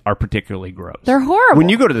cities are particularly gross. They're horrible. When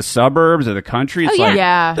you go to the suburbs or the country, it's Oh, yeah. like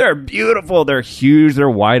Yeah. they're beautiful, they're huge, they're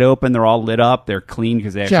wide open, they're all lit up, they're clean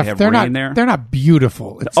because they actually Jeff, have they're rain not. there. They're not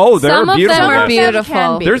beautiful. It's, Oh, they're Some of them beautiful. are gas- beautiful.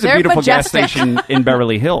 Can be. There's a They're beautiful majestic. gas station in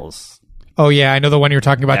Beverly Hills. oh yeah, I know the one you're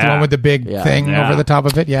talking about. The Yeah. one with the big Yeah. thing Yeah. over the top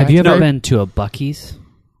of it. Yeah. Have you it's ever very- been to a Buc-ee's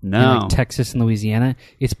in No. like Texas and Louisiana?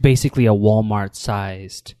 It's basically a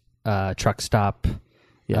Walmart-sized truck stop.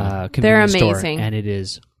 Convenience store, amazing. and it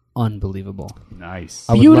is unbelievable. Nice.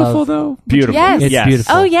 I would beautiful love- though? Beautiful. Yes. It's Yes.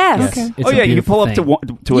 beautiful. Oh, yes. It's Oh a yeah, you can beautiful pull up to thing. one,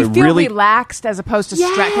 to You a feel really relaxed as opposed to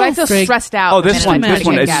stressed. Because I feel Greg. stressed out. Oh, the this minute one, I this try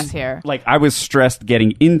one to is get gas here. like I was stressed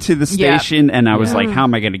getting into the Yeah. station, and I was like, "How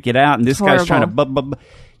am I going to get out?" And this guy's trying to. Horrible.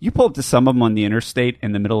 You pull up to some of them on the interstate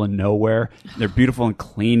in the middle of nowhere. They're beautiful and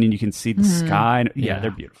clean, and you can see the sky. And, yeah, they're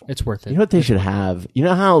beautiful. It's worth it. You know what they should have? You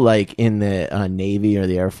know how like in the Navy or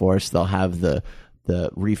the Air Force they'll have the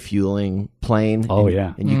refueling plane. Oh, and,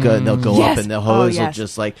 yeah. and you go, they'll go Yes. up, and the hose will yes.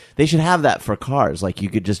 just like they should have that for cars. Like you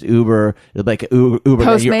could just Uber, it'll be like Uber.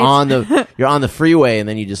 Then you're Postmates. you're on the freeway, and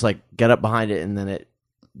then you just like get up behind it, and then it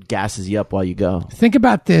gasses you up while you go. Think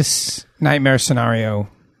about this nightmare scenario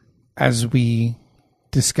as we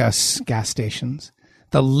discuss gas stations.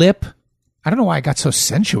 The lip, I don't know why I got so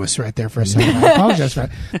sensuous right there for a second. I apologize for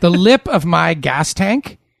that. The lip of my gas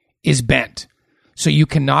tank is bent. So you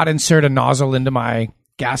cannot insert a nozzle into my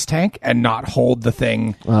gas tank and not hold the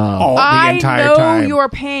thing the entire I know time. your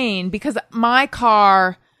pain because my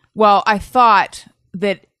car. Well, I thought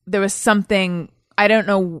that there was something I don't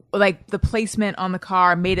know, like the placement on the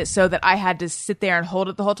car made it so that I had to sit there and hold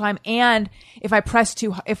it the whole time. And if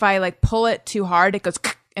I like pull it too hard, it goes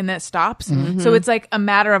and then it stops. So it's like a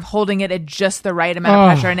matter of holding it at just the right amount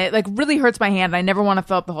of pressure. And it like really hurts my hand. I never want to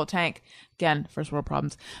fill up the whole tank. Again, first world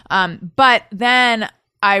problems. But then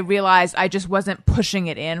I realized I just wasn't pushing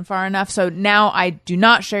it in far enough. So now I do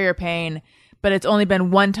not share your pain. But it's only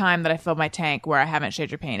been one time that I filled my tank where I haven't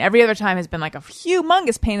shared your pain. Every other time has been like a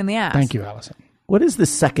humongous pain in the ass. Thank you, Allison. What is the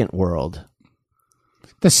second world?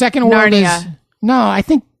 The second world Narnia. is no. I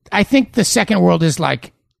think the second world is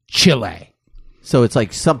like Chile. So it's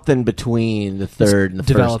like something between the third and the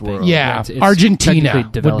first developing. world. Yeah, it's Argentina technically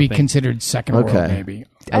would be developing. considered second world, Okay. maybe.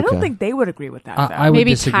 I don't Okay. think they would agree with that, though. I would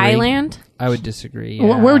Maybe disagree. Thailand? I would disagree.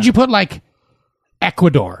 Where would you put like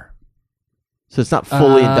Ecuador? So it's not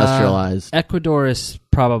fully industrialized. Ecuador is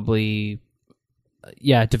probably,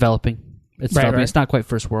 developing. It's Right, developing. right. It's not quite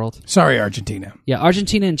first world. Sorry, Argentina. Yeah,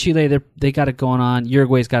 Argentina and Chile, they got it going on.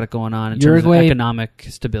 Uruguay's got it going on in terms Uruguay- of economic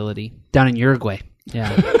stability. Down in Uruguay.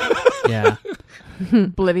 Yeah. Yeah.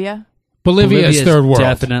 Bolivia. Bolivia is third world.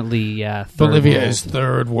 Definitely, third Bolivia world. is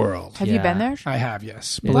third world. Have you Yeah. been there? I have,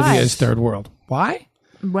 yes. Yeah. Bolivia Why? is third world. Why?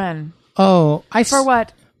 When? Oh, For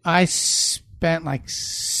what? I spent like It's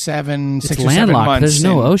 6 or 7 landlocked. months. There's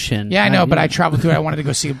no in- ocean. Yeah, I know, but I traveled through it. I wanted to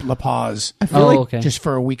go see La Paz. Okay. Just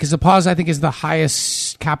for a week. Because La Paz, I think, is the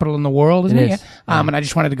highest capital in the world, isn't it? It is. Yeah. And I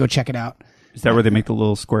just wanted to go check it out. Is that where they make the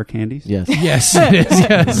little square candies? Yes. Yes, it is,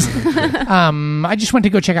 yes. I just went to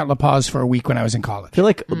go check out La Paz for a week when I was in college. I feel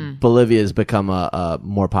like Bolivia has become a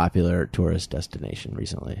more popular tourist destination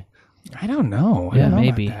recently. I don't know. I Yeah, don't know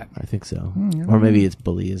maybe. about that. I think so. Or maybe it's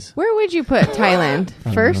Belize. Where would you put Thailand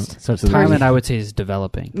first? Starts with Thailand, I would say, is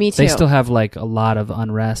developing. Me They too. still have like a lot of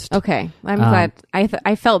unrest. Okay, I'm glad.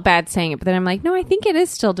 I felt bad saying it, but then I'm like, no, I think it is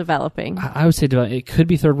still developing. I would say it could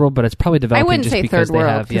be third world, but it's probably I developing. wouldn't just say because third world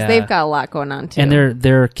they have, because they've got a lot going on too. and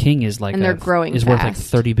their king is like And they're growing is worth like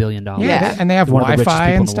fast. $30 billion. Yeah. And they have One of the richest Wi-Fi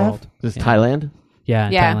people and in the stuff. world. This is Yeah. Thailand? Yeah,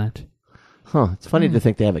 in Yeah. Thailand. Huh. It's funny to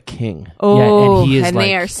think they have a king. oh, and he is they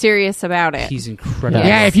like- are serious about it. He's incredible.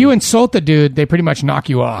 Yeah, if you insult the dude, they pretty much knock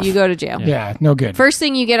you off. You go to jail. Yeah, no good. First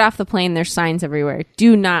thing you get off the plane, there's signs everywhere.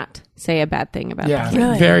 Do not say a bad thing about Yeah, them.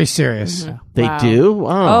 Really? very serious. They Wow. do?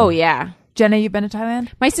 Wow. Oh yeah, Jenna, you been to Thailand?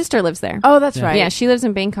 my sister lives there. Oh, that's right. Yeah, she lives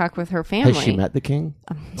in Bangkok with her family. Has she met the king?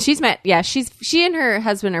 She's met. Yeah, she and her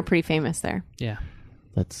husband are pretty famous there. Yeah.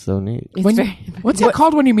 That's so neat. It's When- very. What's it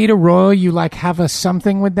called when you meet a royal? You like have a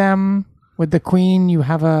something with them, with the queen. You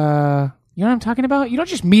have a, you know what I'm talking about? You don't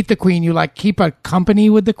just meet the queen. You like keep a company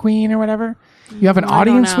with the queen or whatever. You have an I don't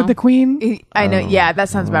audience know. with the queen. I know. Yeah, that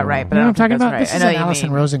sounds about right. But You know I what I'm don't talking think about? that's This right. is I know an what you Alison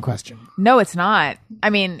mean. Rosen question. No, it's not. I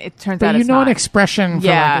mean, it turns But out you it's know not. an expression for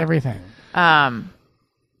Yeah. like everything.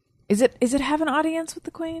 Is it have an audience with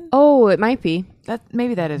the queen? Oh, it might be. That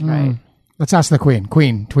maybe that is right. Let's ask the queen.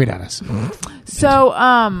 Queen, tweet at us.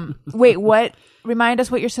 So, wait, what? Remind us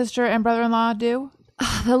what your sister and brother-in-law do.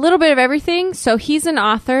 A little bit of everything. So he's an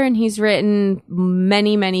author and he's written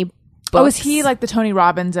many, many books. Oh, is he like the Tony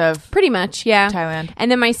Robbins of Pretty much, yeah. Thailand? And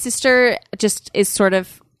then my sister just is sort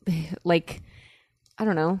of like, I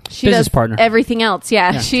don't know. She Business does partner. everything else.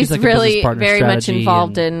 Yeah, Yeah, she's she's like a really business partner, very much strategy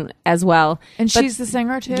involved and- in as well. And But- she's the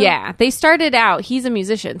singer too? Yeah, they started out. He's a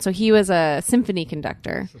musician, so he was a symphony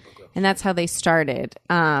conductor, and that's how they started.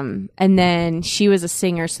 And then she was a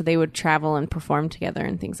singer, so they would travel and perform together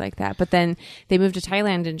and things like that. But then they moved to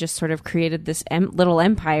Thailand and just sort of created this little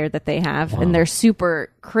empire that they have, and they're super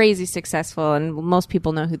crazy successful, and most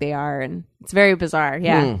people know who they are, and it's very bizarre.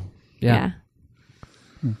 Yeah, Yeah.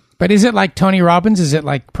 But is it like Tony Robbins? Is it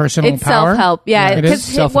like personal It's power? self-help, yeah. It is?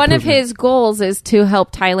 Because one of Self-improvement. his goals is to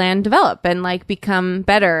help Thailand develop and like become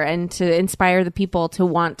better and to inspire the people to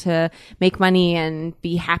want to make money and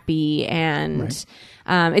be happy. And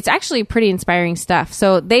it's actually pretty inspiring stuff.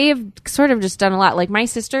 So they've sort of just done a lot. Like my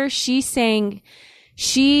sister, she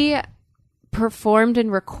performed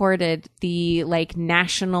and recorded the like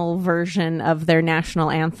national version of their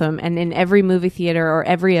national anthem, and in every movie theater or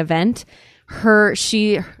every event,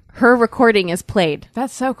 her recording is played.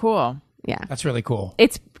 That's so cool. Yeah. That's really cool.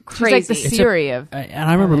 It's She's crazy. like the Siri of. And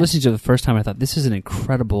I remember listening to it the first time. I thought this is an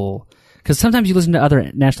incredible. Because sometimes you listen to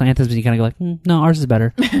other national anthems and you kind of go like, no, ours is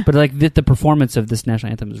better. But like the performance of this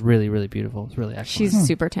national anthem is really, really beautiful. It's really excellent. She's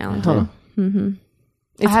super talented. Mm-hmm.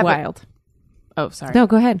 It's have wild. Oh, sorry. No,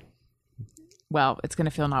 go ahead. Well, it's going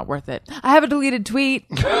to feel not worth it. I have a deleted tweet.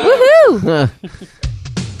 Woohoo!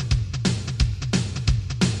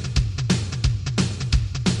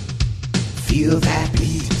 Feel that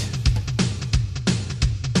beat.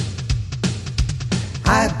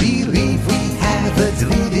 I believe we have a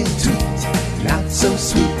deleted tweet, not so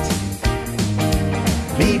sweet.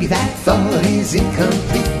 Maybe that thought is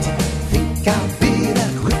incomplete. Think I'll bid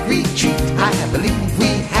a quick retreat. I believe we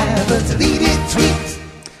have a deleted tweet.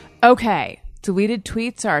 Okay. Deleted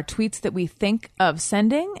tweets are tweets that we think of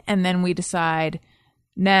sending, and then we decide,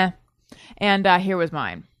 nah. And here was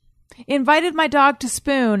mine. Invited my dog to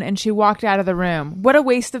spoon, and she walked out of the room. What a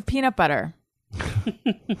waste of peanut butter.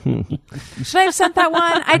 Should I have sent that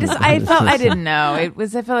one? I didn't know. I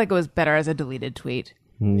felt like it was better as a deleted tweet.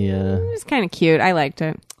 Yeah. It was kind of cute. I liked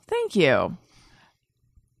it. Thank you.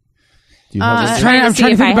 Do you have Uh, a- trying to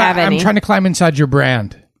see if I have any. I'm trying to climb inside your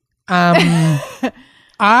brand.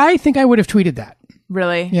 I think I would have tweeted that.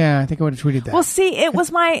 Really? Yeah, I think I would have tweeted that. Well, see, it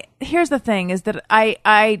was here's the thing is that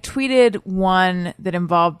I tweeted one that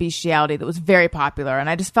involved bestiality that was very popular, and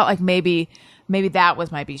I just felt like maybe that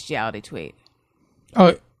was my bestiality tweet.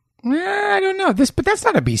 I don't know but that's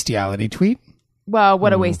not a bestiality tweet. Well,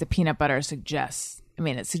 what a waste of peanut butter suggests. I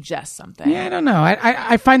mean, it suggests something. Yeah, I don't know.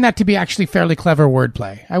 I find that to be actually fairly clever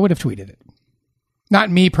wordplay. I would have tweeted it. Not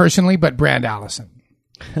me personally, but Brand Allison.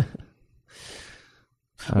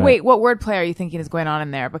 Wait, what wordplay are you thinking is going on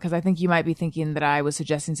in there? Because I think you might be thinking that I was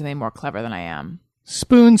suggesting something more clever than I am.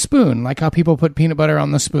 Spoon, like how people put peanut butter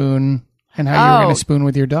on the spoon and how you're going to spoon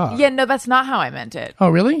with your dog. Yeah, no, that's not how I meant it. Oh,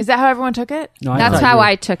 really? Is that how everyone took it? No, That's thought how you were-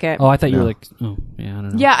 I took it. Oh, I thought you were like, oh, yeah, I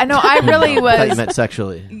don't know. Yeah, I know. I really I thought you was. meant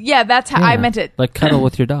sexually. Yeah, that's how I meant it. Like cuddle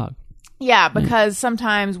with your dog. Yeah, because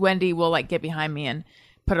sometimes Wendy will like get behind me and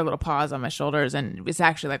put her little paws on my shoulders, and it's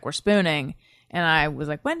actually like we're spooning. And I was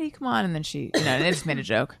like, Wendy, come on. And then she, and it just made a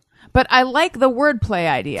joke. But I like the wordplay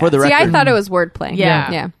idea. For the See, record. I thought it was wordplay. Yeah.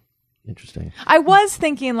 Yeah. Interesting. I was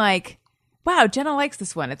thinking like, wow, Jenna likes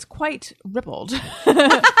this one. It's quite rippled.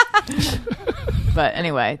 But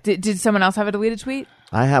anyway, did someone else have a deleted tweet?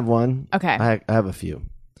 I have one. Okay. I have a few.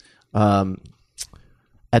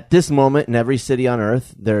 At this moment, in every city on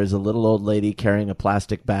Earth, there is a little old lady carrying a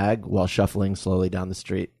plastic bag while shuffling slowly down the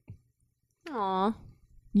street. Aw.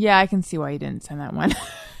 Yeah, I can see why you didn't send that one.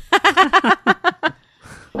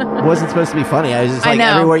 It wasn't supposed to be funny. I was just I like,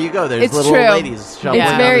 know. everywhere you go, there's It's little true. old ladies shuffling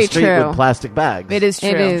It's down very the street true. with plastic bags. It is true.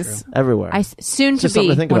 It is. everywhere. Soon to Just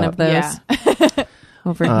something be to think one about. of those Yeah.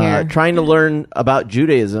 over here. Trying to learn about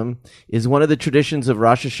Judaism is one of the traditions of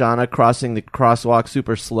Rosh Hashanah crossing the crosswalk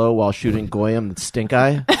super slow while shooting goyim with stink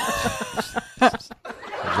eye.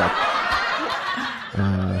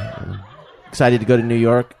 Excited to go to New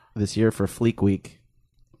York this year for Fleek Week.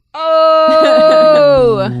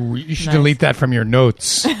 Oh. Ooh, you should delete that from your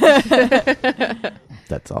notes.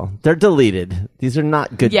 That's all. They're deleted. These are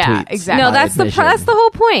not good Yeah, tweets. exactly. No, by that's admission. that's the whole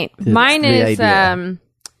point. It's Mine the is idea.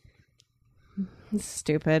 it's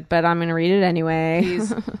stupid, but I'm going to read it anyway.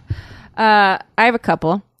 I have a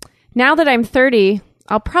couple. Now that I'm 30,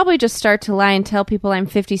 I'll probably just start to lie and tell people I'm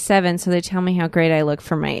 57 so they tell me how great I look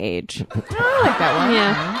for my age. I like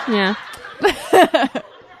that one. Yeah.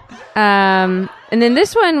 And then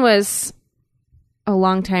this one was a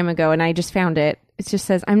long time ago, and I just found it. It just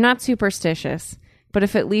says, I'm not superstitious, but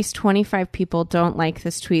if at least 25 people don't like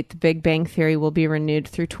this tweet, the Big Bang Theory will be renewed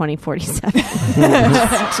through 2047.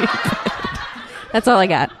 That's all I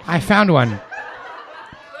got. I found one.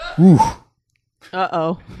 Ooh.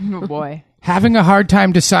 Oh boy. Having a hard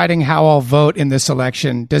time deciding how I'll vote in this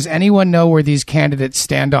election. Does anyone know where these candidates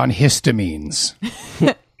stand on histamines?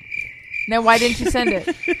 Now, why didn't you send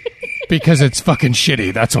it? Because it's fucking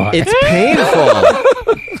shitty. That's why. It's painful.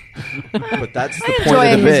 But that's the Enjoy point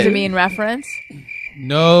a of the bit. histamine reference.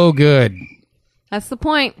 No good. That's the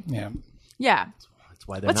point. Yeah. Yeah. That's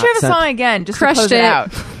why they're Let's not hear the sent. song again, just Crushed to close it it.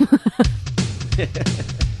 out.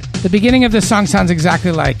 The beginning of this song sounds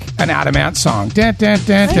exactly like an Adam Ant song. Dun, dun,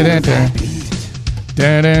 dun, dun, dun, dun.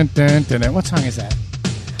 Dun, dun, dun, dun, dun. What song is that?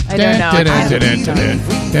 I don't know. Dun, dun, dun, dun, dun,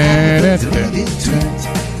 dun, dun, dun,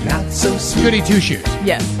 dun. Not so sweet. Goody Two Shoes.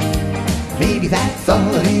 Yes. Maybe that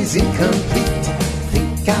thought is incomplete.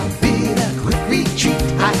 Think I'll bid a quick retreat.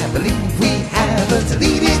 I believe we have a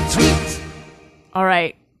deleted tweet. All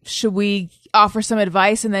right. Should we offer some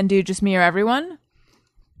advice and then do just me or everyone?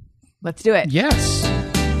 Let's do it. Yes.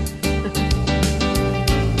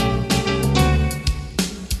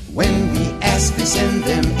 When we ask, they send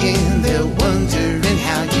them in. They're wondering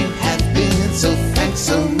how you have been. So thanks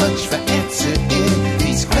so much for answering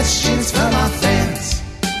these questions from our fans.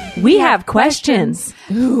 We have questions.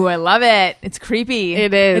 Ooh, I love it. It's creepy.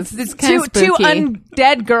 It is. It's It's kinda two spooky.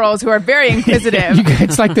 undead girls who are very inquisitive.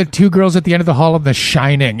 It's like the two girls at the end of the hall of The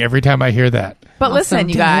Shining every time I hear that. But listen,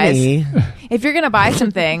 you guys, Danny. if you're going to buy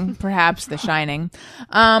something, perhaps The Shining,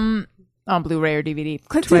 on Blu-ray or DVD,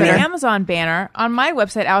 click through the Amazon banner on my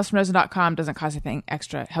website, AlisonRosen.com. Doesn't cost anything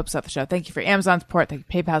extra. It helps out the show. Thank you for Amazon support. Thank you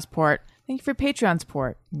for PayPal support. Thank you for Patreon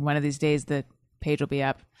support. One of these days, the page will be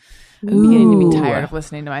up. I'm beginning to be tired of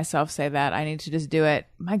listening to myself say that. I need to just do it.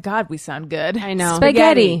 My God, we sound good. I know.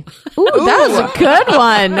 Spaghetti. Ooh, that was a good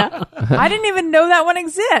one. I didn't even know that one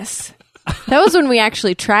exists. That was when we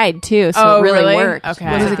actually tried too, so it really worked.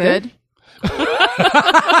 Okay. Was it good? What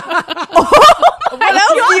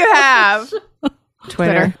else do you have?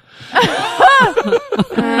 Twitter.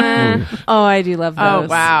 Oh, I do love those. Oh,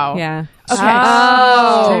 wow. Yeah.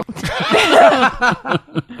 Okay.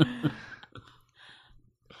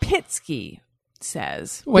 Pitsky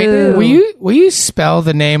says, Wait, will you spell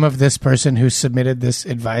the name of this person who submitted this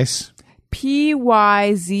advice?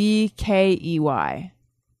 Pyzkey.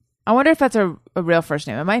 I wonder if that's a real first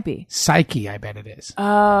name. It might be. Psyche, I bet it is.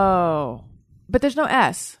 Oh. But there's no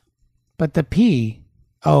S. But the P,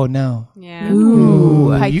 oh no. Yeah.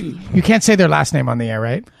 Ooh. You can't say their last name on the air,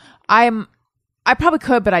 right? I probably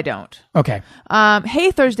could, but I don't. Okay. Hey,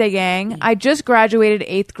 Thursday gang. I just graduated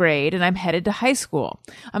 8th grade and I'm headed to high school.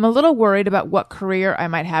 I'm a little worried about what career I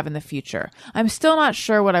might have in the future. I'm still not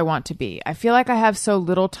sure what I want to be. I feel like I have so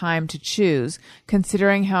little time to choose,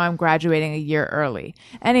 considering how I'm graduating a year early.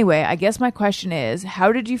 Anyway, I guess my question is,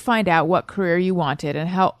 how did you find out what career you wanted and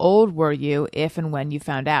how old were you if and when you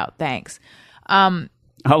found out? Thanks. I'll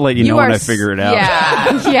let you know when I figure it out.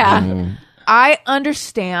 Yeah. Yeah. I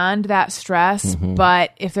understand that stress, but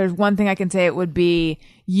if there's one thing I can say, it would be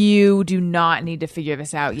you do not need to figure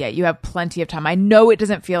this out yet. You have plenty of time. I know it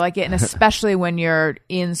doesn't feel like it, and especially when you're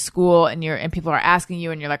in school and people are asking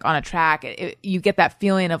you and you're like on a track, you get that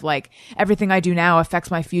feeling of like everything I do now affects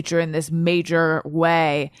my future in this major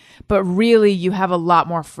way. But really, you have a lot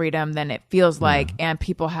more freedom than it feels like, and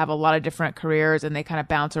people have a lot of different careers and they kind of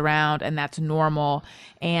bounce around, and that's normal.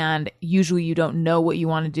 And usually, you don't know what you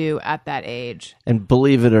want to do at that age. And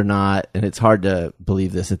believe it or not, and it's hard to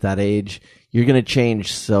believe this at that age, you're going to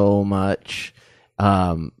change so much.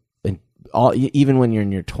 And even when you're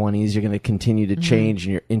in your 20s, you're going to continue to change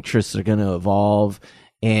and your interests are going to evolve.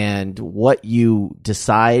 And what you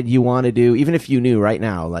decide you want to do, even if you knew right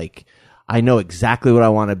now, like, I know exactly what I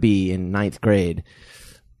want to be in 9th grade,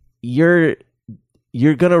 you're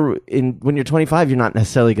going to, when you're 25, you're not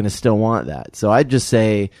necessarily going to still want that. So I'd just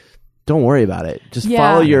say, don't worry about it. Just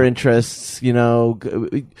follow your interests, know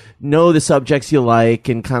the subjects you like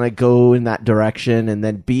and kind of go in that direction, and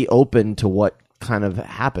then be open to what kind of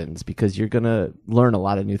happens, because you're going to learn a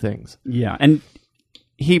lot of new things. Yeah. And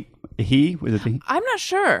he was it he? I'm not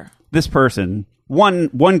sure. This person,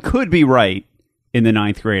 one could be right in the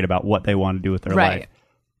 9th grade about what they want to do with their life.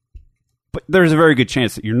 But there's a very good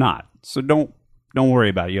chance that you're not. So don't worry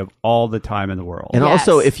about it. You have all the time in the world. And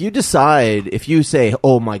also, if you decide, if you say,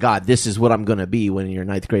 oh my God, this is what I'm going to be when you're in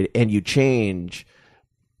 9th grade, and you change,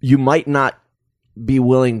 you might not be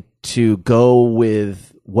willing to go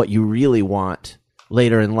with what you really want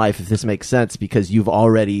later in life, if this makes sense, because you've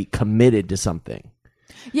already committed to something.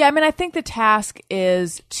 Yeah, I mean, I think the task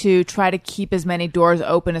is to try to keep as many doors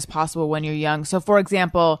open as possible when you're young. So, for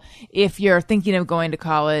example, if you're thinking of going to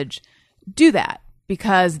college, do that,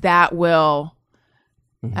 because that will...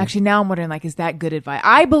 Actually, now I'm wondering, like, is that good advice?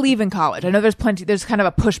 I believe in college. I know there's kind of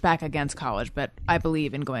a pushback against college, but I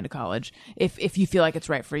believe in going to college if you feel like it's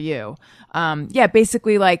right for you.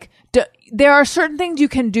 Basically, like, there are certain things you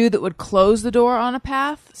can do that would close the door on a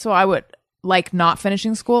path. So I would, like, not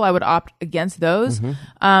finishing school, I would opt against those. But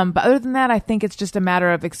other than that, I think it's just a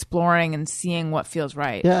matter of exploring and seeing what feels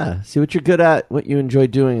right. Yeah, see what you're good at, what you enjoy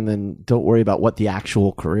doing, and then don't worry about what the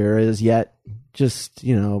actual career is yet. Just,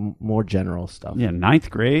 more general stuff. Yeah, 9th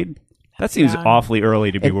grade? That seems awfully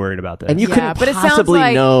early to be worried about that. And you couldn't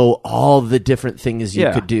possibly know all the different things you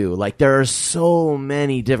could do. Like, there are so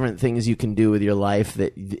many different things you can do with your life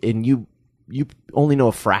and you only know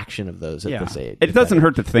a fraction of those at this age. It doesn't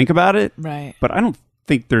hurt to think about it. Right. But I don't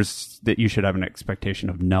think that you should have an expectation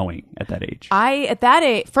of knowing at that age. At that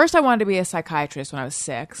age, first I wanted to be a psychiatrist when I was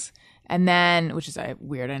 6. And then, which is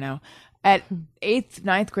weird, I know. At 8th,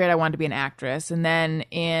 9th grade, I wanted to be an actress. And then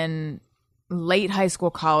in late high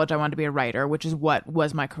school, college, I wanted to be a writer, which is what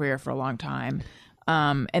was my career for a long time.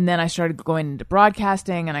 And then I started going into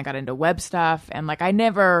broadcasting and I got into web stuff. And like,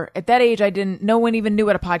 at that age, no one even knew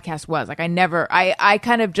what a podcast was. Like I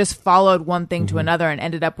kind of just followed one thing to another and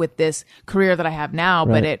ended up with this career that I have now,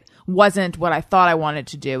 but it wasn't what I thought I wanted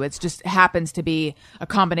to do. It just happens to be a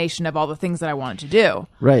combination of all the things that I wanted to do.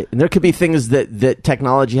 Right. And there could be things that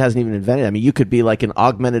technology hasn't even invented. I mean, you could be like an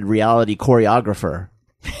augmented reality choreographer.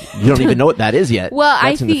 You don't even know what that is yet. Well,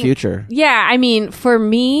 that's in the future. Yeah, I mean, for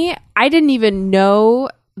me, I didn't even know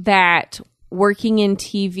that working in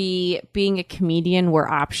TV, being a comedian were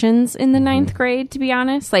options in the 9th grade, to be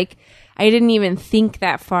honest. Like, I didn't even think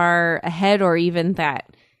that far ahead, or even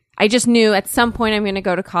that. I just knew at some point I'm going to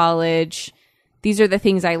go to college. These are the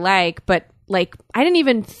things I like, but like I didn't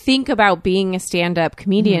even think about being a stand-up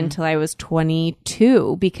comedian until I was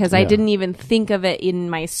 22 because I didn't even think of it in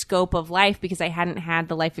my scope of life because I hadn't had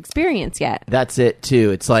the life experience yet. That's it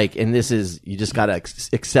too. It's like, and this is, you just got to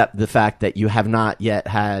accept the fact that you have not yet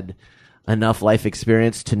had enough life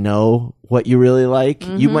experience to know what you really like.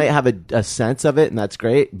 You might have a sense of it, and that's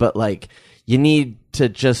great, but like you need to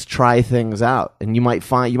just try things out, and you might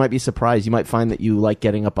be surprised. You might find that you like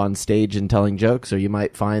getting up on stage and telling jokes, or you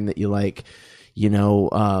might find that you like, I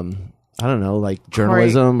don't know, like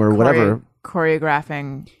journalism or whatever.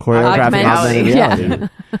 Choreographing augmented reality.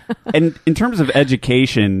 And in terms of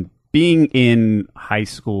education, being in high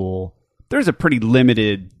school, there's a pretty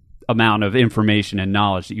limited amount of information and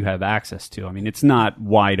knowledge that you have access to. I mean, it's not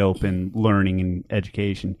wide open learning and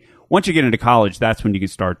education. Once you get into college, that's when you can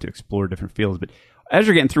start to explore different fields. But as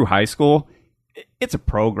you're getting through high school, it's a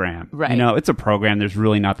program. Right. You know, it's a program. There's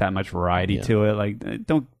really not that much variety to it. Like,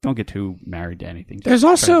 don't get too married to anything. There's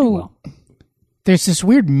also there's this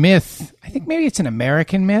weird myth. I think maybe it's an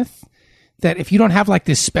American myth that if you don't have like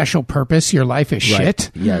this special purpose, your life is shit.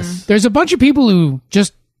 Yes. There's a bunch of people who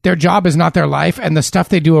just their job is not their life, and the stuff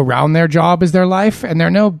they do around their job is their life, and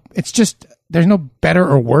there's no better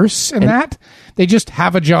or worse in that. They just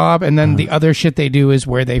have a job, and then the other shit they do is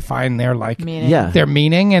where they find their their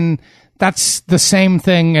meaning, and that's the same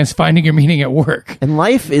thing as finding your meaning at work. And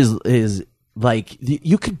life is like,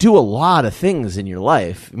 you could do a lot of things in your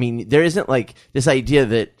life. I mean, there isn't like this idea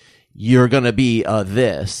that you're going to be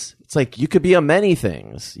this. It's like you could be a many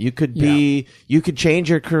things. You could you could change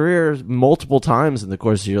your career multiple times in the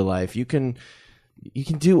course of your life. You can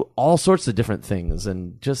do all sorts of different things,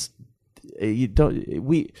 and just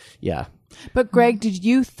But Greg, did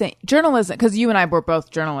you think journalism, because you and I were both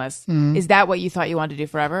journalists, is that what you thought you wanted to do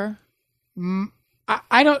forever?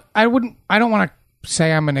 I don't want to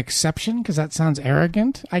say I'm an exception because that sounds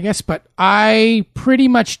arrogant, I guess, but I pretty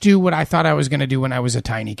much do what I thought I was going to do when I was a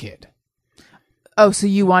tiny kid. Oh, so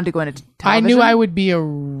you wanted to go into television? I knew I would be a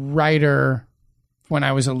writer when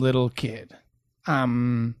I was a little kid.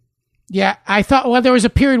 I thought, there was a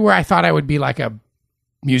period where I thought I would be like a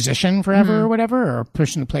musician forever or whatever, or a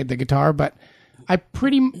person who played the guitar, but I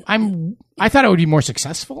thought I would be more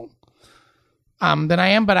successful than I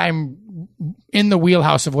am, but I'm in the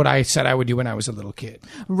wheelhouse of what I said I would do when I was a little kid.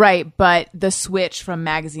 Right, but the switch from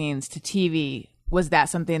magazines to TV, was that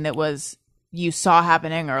something that you saw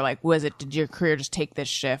happening, or like did your career just take this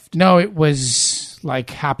shift? No, it was like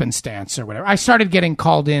happenstance or whatever. I started getting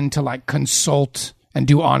called in to like consult and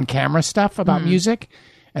do on-camera stuff about music,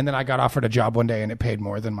 and then I got offered a job one day and it paid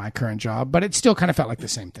more than my current job, but it still kind of felt like the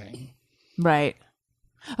same thing. Right.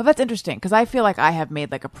 Oh, that's interesting, because I feel like I have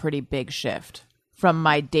made like a pretty big shift from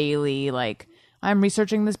my daily, like, I'm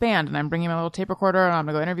researching this band and I'm bringing my little tape recorder and I'm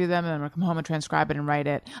going to go interview them and then I'm going to come home and transcribe it and write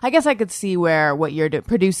it. I guess I could see where what you're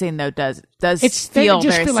producing, though, does feel very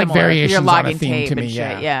feel similar. like variations you're logging on a theme tape to me, and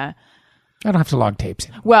shit. Yeah. I don't have to log tapes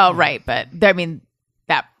anymore. Well, right, but I mean,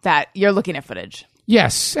 that you're looking at footage.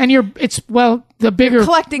 Yes, and the bigger... You're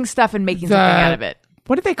collecting stuff and making something out of it.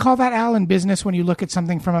 What do they call that, Al, in business when you look at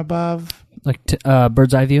something from above? Like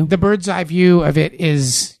bird's eye view? The bird's eye view of it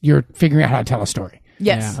is you're figuring out how to tell a story.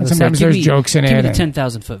 Yes. And sometimes there's jokes in it. Give me the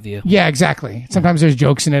 10,000-foot view. Yeah, exactly. Sometimes there's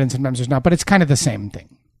jokes in it and sometimes there's not, but it's kind of the same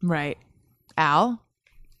thing. Right. Al?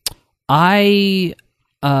 I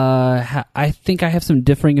think I have some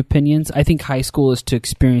differing opinions. I think high school is to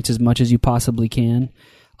experience as much as you possibly can.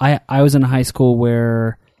 I was in a high school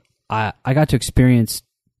where I got to experience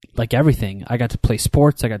like everything. I got to play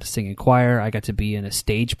sports. I got to sing in choir. I got to be in a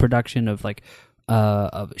stage production of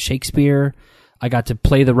of Shakespeare. I got to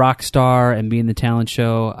play the rock star and be in the talent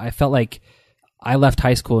show. I felt like I left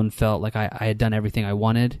high school and felt like I had done everything I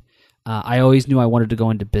wanted. I always knew I wanted to go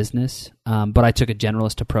into business, but I took a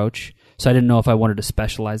generalist approach. So I didn't know if I wanted to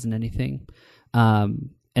specialize in anything.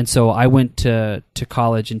 And so I went to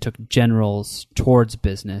college and took generals towards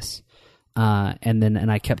business.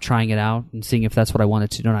 And I kept trying it out and seeing if that's what I wanted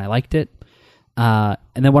to do, and I liked it. And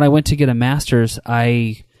then when I went to get a master's,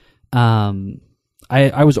 I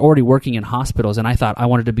was already working in hospitals, and I thought I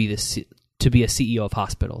wanted to be a CEO of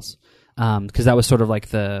hospitals, because that was sort of like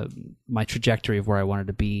my trajectory of where I wanted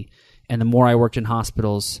to be. And the more I worked in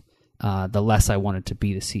hospitals, the less I wanted to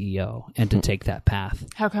be the CEO and to take that path.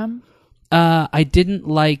 How come? I didn't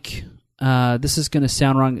like. This is going to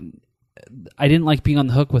sound wrong. I didn't like being on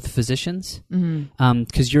the hook with physicians,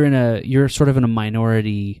 because you're sort of in a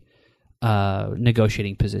minority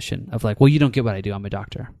negotiating position of like, well, you don't get what I do. I'm a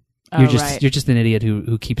doctor. You're just an idiot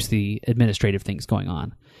who keeps the administrative things going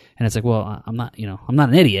on. And it's like, well, I'm not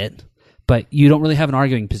an idiot, But you don't really have an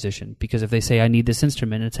arguing position because if they say, I need this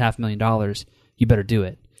instrument and it's $500,000, you better do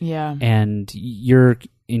it. Yeah. And you're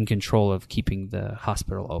in control of keeping the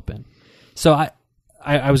hospital open. So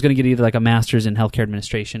I was going to get either like a master's in healthcare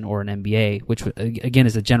administration or an MBA, which again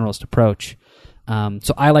is a generalist approach.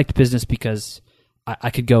 So I liked business because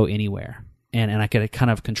I could go anywhere and I could kind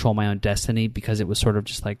of control my own destiny because it was sort of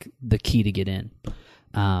just like the key to get in.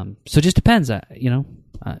 So it just depends, it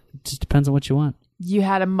just depends on what you want. You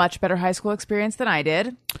had a much better high school experience than I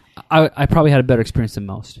did. I probably had a better experience than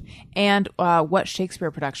most. And what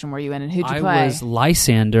Shakespeare production were you in, and who'd you play? I was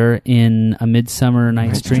Lysander in A Midsummer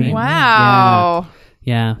Night's Dream. Wow.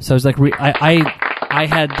 Yeah. So I was like, I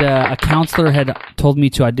had a counselor had told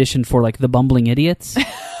me to audition for like The Bumbling Idiots,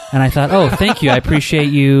 and I thought, oh, thank you, I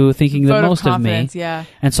appreciate you thinking the Vote of most of me. confidence, yeah.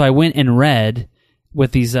 And so I went and read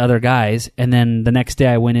with these other guys, and then the next day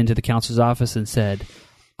I went into the counselor's office and said,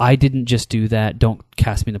 I didn't just do that. Don't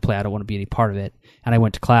cast me in the play. I don't want to be any part of it. And I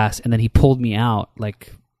went to class, and then he pulled me out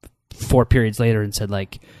like 4 periods later and said,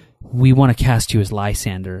 like, we want to cast you as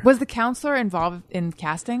Lysander. Was the counselor involved in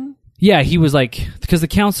casting? Yeah, he was like, because the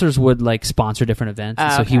counselors would like sponsor different events.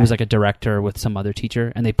 And so he okay. was like a director with some other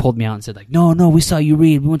teacher, and they pulled me out and said like, no, we saw you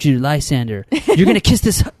read. We want you to Lysander. You're gonna kiss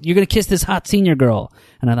this hot senior girl.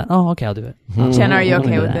 And I thought, oh, okay, I'll do it. Jen, are you I'll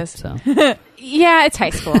okay do with that, this? So. Yeah, it's high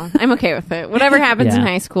school. I'm okay with it. Whatever happens in Yeah.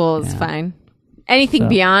 high school is Yeah. fine. Anything So.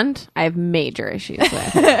 beyond, I have major issues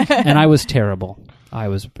with. And I was terrible. I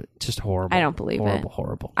was just horrible. I don't believe horrible, it.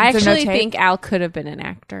 Horrible. I Is there no actually tape? think Al could have been an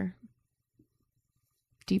actor.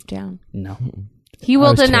 Deep down. No. He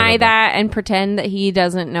will was deny terrible. that and pretend that he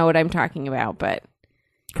doesn't know what I'm talking about, but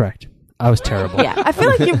Correct. I was terrible. yeah. I feel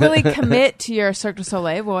like you really commit to your Cirque du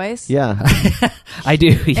Soleil voice. Yeah. I do.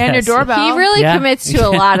 Yes. And your doorbell. He really Yeah. commits to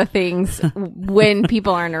a lot of things when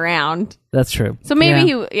people aren't around. That's true. So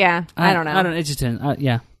maybe Yeah. I don't know. I don't. It just didn't.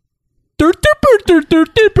 Yeah. There you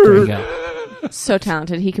go. So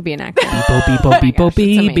talented. He could be an actor. Beepo, beepo, gosh, beepo, that's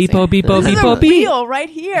beep, amazing. beepo, beepo, This is beepo, a beep. reel right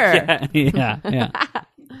here. Yeah.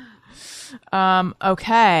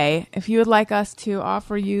 Okay. If you would like us to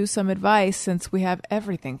offer you some advice since we have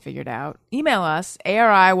everything figured out, email us,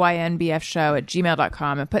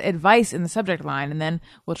 ariynbfshow@gmail.com, and put advice in the subject line, and then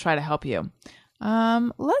we'll try to help you.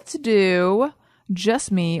 Let's do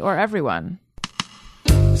Just Me or Everyone.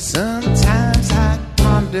 Sometimes I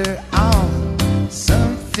ponder on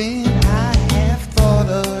something I have thought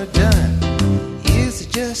or done. Is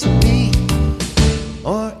it just me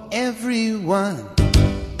or everyone?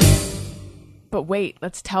 But wait,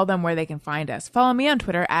 let's tell them where they can find us. Follow me on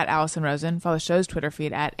Twitter at Allison Rosen. Follow the show's Twitter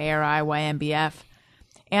feed at ARIYNBF.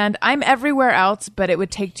 And I'm everywhere else, but it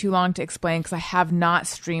would take too long to explain because I have not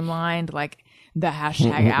streamlined like the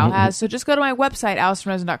hashtag Al has. So just go to my website,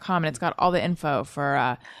 AllisonRosen.com, and it's got all the info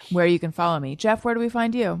for where you can follow me. Jeff, where do we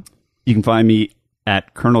find you? You can find me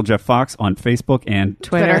at Colonel Jeff Fox on Facebook and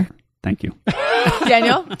Twitter. Thank you.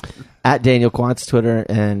 Daniel? At Daniel Quantz, Twitter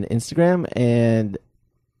and Instagram, and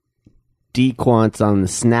D Quantz on the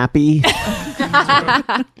Snappy.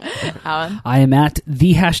 Alan? I am at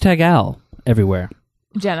the hashtag Al everywhere.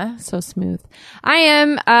 Jenna? So smooth. I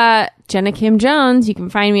am Jenna Kim Jones. You can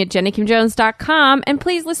find me at jennakimjones.com. And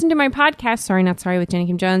please listen to my podcast, Sorry Not Sorry with Jenna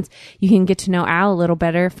Kim Jones. You can get to know Al a little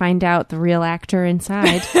better, find out the real actor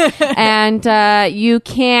inside. And you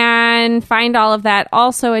can find all of that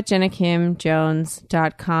also at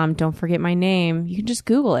jennakimjones.com. Don't forget my name. You can just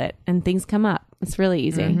Google it and things come up. It's really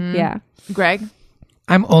easy. Yeah. Greg?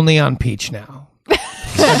 I'm only on Peach now.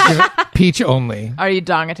 Peach only. Are you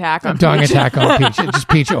Dong Attack on Dong attack on Peach. Just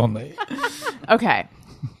Peach only. Okay.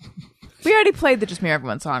 We already played the Just Me or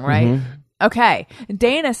Everyone song, right? Okay.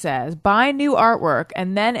 Dana says, buy new artwork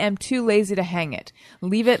and then am too lazy to hang it.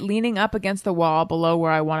 Leave it leaning up against the wall below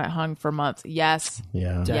where I want it hung for months. Yes.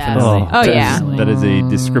 Yeah. Definitely. Oh, yeah. That is a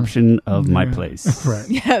description of my place. Right.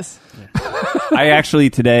 Yes. I actually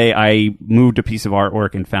today I moved a piece of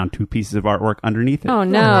artwork and found 2 pieces of artwork underneath it. Oh,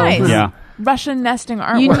 no. Nice. Yeah. Russian nesting You,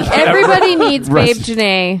 artwork. everybody needs Babe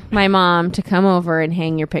Janae, my mom, to come over and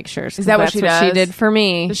hang your pictures. Is that what That's she what she does? did for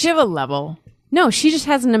me. Does she have a level? No, she just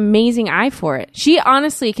has an amazing eye for it. She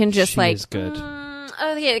honestly can just She like, is good.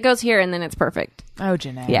 oh yeah, it goes here and then it's perfect. Oh,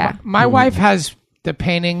 Janae. Yeah. My wife has the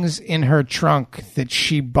paintings in her trunk that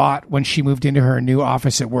she bought when she moved into her new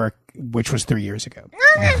office at work, which was 3 years ago.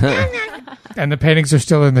 And the paintings are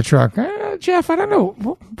still in the trunk. Jeff, I don't know.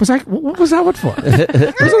 What was that one for?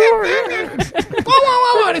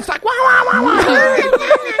 It's like,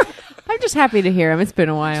 I'm just happy to hear him. It's been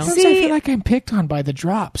a while. I feel like I'm picked on by the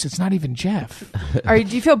drops. It's not even Jeff. Do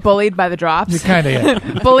you feel bullied by the drops? You kind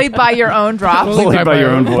of Bullied by your own drops? Bullied by your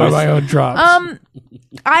own by voice. my own drops.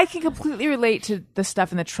 I can completely relate to the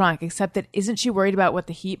stuff in the trunk, except that isn't she worried about what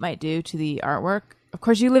the heat might do to the artwork? Of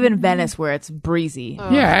course, you live in Venice where it's breezy.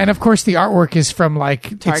 Yeah, and of course the artwork is from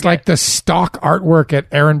it's Target. like the stock artwork at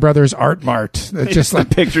Aaron Brothers Art Mart. It's just like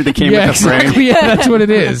picture that came yeah, with the frame. exactly. Yeah, that's what it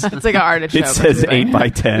is. It's like an artist show. It says basically.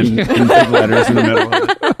 8x10 in big letters in the middle of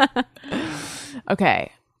it.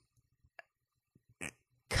 Okay.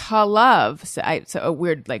 Kalove. So a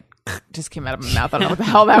weird, just came out of my mouth. I don't know what the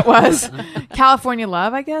hell that was. California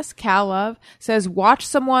Love, I guess. Cal Love says, watch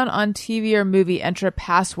someone on TV or movie enter a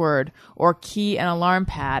password or key an alarm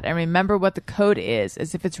pad and remember what the code is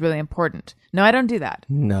as if it's really important. No, I don't do that.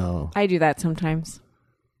 No. I do that sometimes.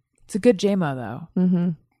 It's a good JMO,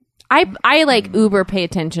 though. I like uber pay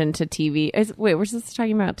attention to TV. Wait, we're just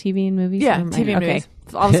talking about TV and movies? Yeah, Am I- TV and okay. movies.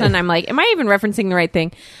 All of a sudden I'm like, am I even referencing the right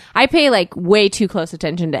thing? I pay way too close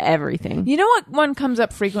attention to everything. You know what one comes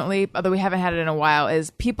up frequently, although we haven't had it in a while, is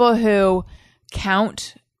people who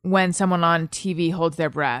count when someone on TV holds their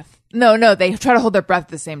breath. No, they try to hold their breath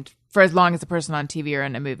for as long as the person on TV or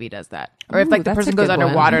in a movie does that. Or if Ooh, the that's person a goes good one.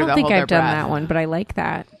 underwater, I don't they'll think hold I've their done breath. that one, but I like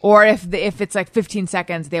that. Or if it's 15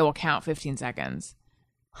 seconds, they will count 15 seconds.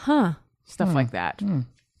 Huh. Stuff like that.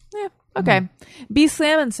 Yeah. Okay. B.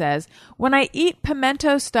 Slammin says, when I eat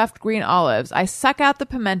pimento stuffed green olives, I suck out the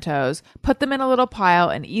pimentos, put them in a little pile,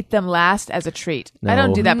 and eat them last as a treat. I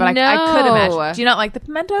don't do that, but I could No. imagine. Do you not like the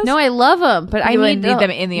pimentos? No, I love them, but I You need need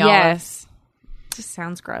them in the olives. Yes. Just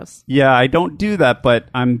sounds gross. Yeah, I don't do that, but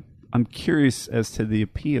I'm curious as to the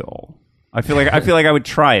appeal. I feel like I would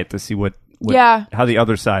try it to see what how the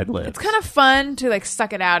other side lives. It's kind of fun to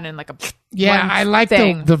suck it out and a Yeah, one I like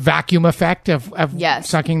thing. the vacuum effect of Yes.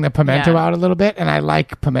 sucking the pimento Yeah. out a little bit, and I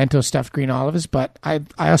like pimento stuffed green olives, but I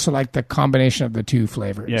also like the combination of the two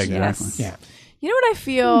flavors. Yeah, exactly. Yes. Yeah. You know what I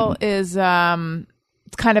feel is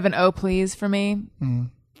it's kind of an oh please for me?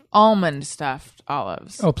 Almond stuffed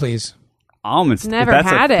olives. Oh, please. Almonds. Never that's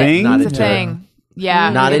had a it. thing? Not It's a into thing. Yeah.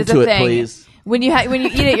 Not it is into a it, thing. please. When you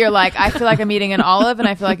eat it, you're like, I feel like I'm eating an olive, and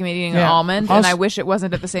I feel like I'm eating an Yeah. almond, and Also- I wish it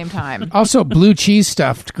wasn't at the same time. Also, blue cheese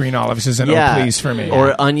stuffed green olives is an Yeah. oh please for me.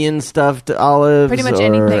 Or onion stuffed olives. Pretty much or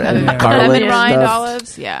anything other than garlic lemon rind stuffed.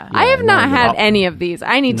 olives. Yeah. I have not no, had no. any of these.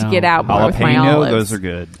 I need to No. get out more with my Jalapeno, olives. those are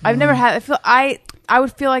good. I've never had. I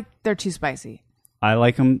would feel like they're too spicy. I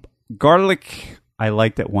like them. Garlic, I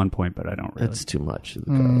liked at one point, but I don't really. It's too much. of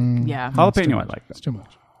the garlic. Yeah. Jalapeno, I like It's that. too much.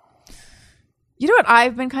 You know what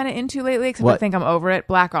I've been kind of into lately? Except I What? think I'm over it.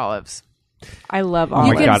 Black olives. I love Oh olives.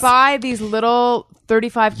 You my can God. buy these little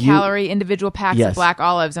 35 calorie individual packs Yes. of black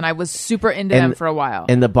olives, and I was super into them for a while.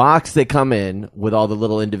 And the box they come in with all the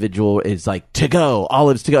little individual is like to go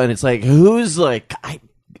olives to go, and it's like who's like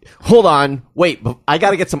hold on, wait, but I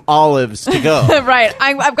got to get some olives to go. Right.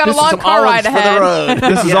 I've got This a is long some car olives ride for the ahead.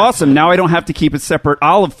 road. This is awesome. Now I don't have to keep a separate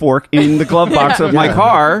olive fork in the glove box of my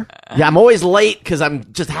car. Yeah, I'm always late because I'm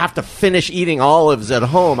just have to finish eating olives at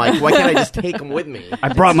home. Why can't I just take them with me? I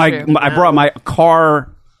brought my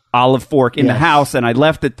car olive fork in the Yes. house and I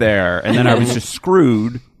left it there, and then I was just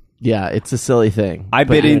screwed. Yeah, it's a silly thing. I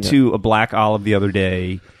But bit you know. into a black olive the other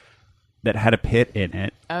day that had a pit in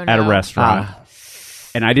it Oh, at a no. restaurant,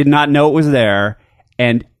 and I did not know it was there.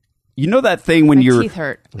 And you know that thing when My you're teeth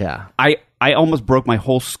hurt. Yeah. I almost broke my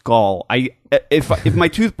whole skull. If my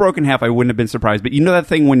tooth broke in half, I wouldn't have been surprised. But you know that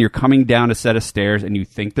thing when you're coming down a set of stairs and you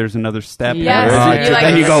think there's another step, Yes. Right. You,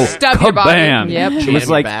 then you go stub your body. kabam. Yep. It Jam was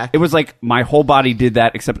your like back. it was like my whole body did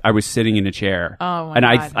that, except I was sitting in a chair. Oh, my and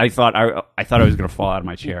God. I thought I was going to fall out of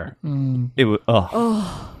my chair. It was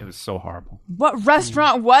it was so horrible. What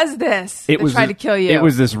restaurant was this? It that was tried to kill you. It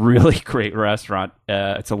was this really great restaurant.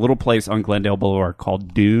 It's a little place on Glendale Boulevard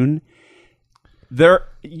called Dune.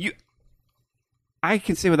 I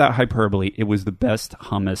can say without hyperbole, it was the best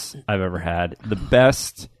hummus I've ever had. The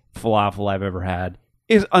best falafel I've ever had.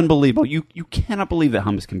 Is unbelievable. You cannot believe that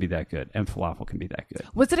hummus can be that good and falafel can be that good.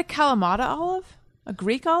 Was it a Kalamata olive? A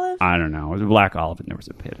Greek olive? I don't know. It was a black olive and there was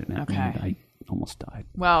a pit in it. Okay. And I almost died.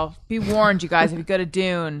 Well, be warned, you guys. If you go to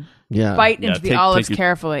Dune, Yeah. bite into the olives take your-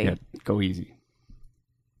 carefully. Yeah, go easy.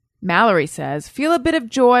 Mallory says, feel a bit of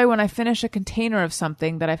joy when I finish a container of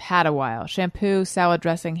something that I've had a while. Shampoo, salad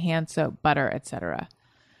dressing, hand soap, butter, etc.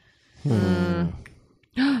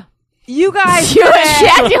 You guys You did and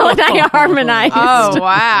it! Daniel and I harmonized. Oh,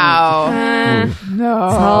 wow.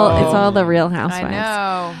 No. It's all the Real Housewives.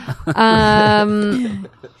 I know.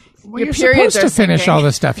 Well, Your you're periods supposed are to finish sinking. all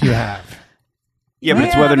the stuff you have. Yeah, but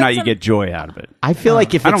it's Yeah, whether or not that's you a- get joy out of it. I feel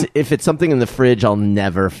like I don't- if it's something in the fridge, I'll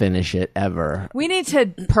never finish it ever. We need to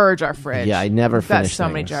purge our fridge. Yeah, I never We've got finish so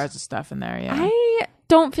many things. jars of stuff in there. Yeah. I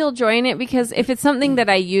don't feel joy in it because if it's something that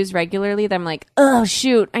I use regularly, then I'm like, oh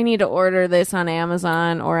shoot, I need to order this on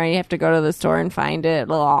Amazon or I have to go to the store and find it.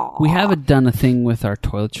 Ugh. We haven't done a thing with our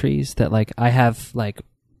toiletries that like I have like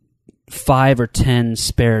 5 or 10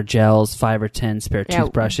 spare gels, 5 or 10 spare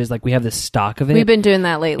toothbrushes. Like we have this stock of it. We've been doing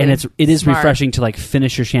that lately. And it is Smart. refreshing to like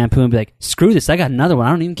finish your shampoo and be like, screw this, I got another one. I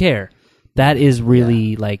don't even care. That is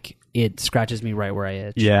really like it scratches me right where I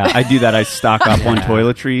itch. Yeah, I do that. I stock up on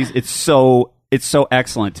toiletries. It's so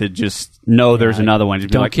excellent to just know there's another one. You'd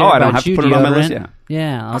be Don't like, care I don't about have to you, put it on my list. deodorant.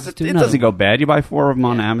 Yeah, I'll just do It another doesn't go bad. You buy 4 of them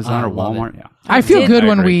on Amazon I or love Walmart. it. Yeah. I feel good I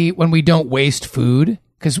when agree. we don't waste food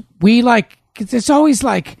because we like. Cause it's always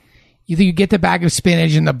like either you get the bag of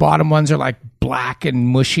spinach and the bottom ones are like black and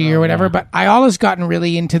mushy or whatever. But I always gotten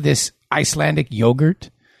really into this Icelandic yogurt,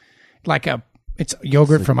 it's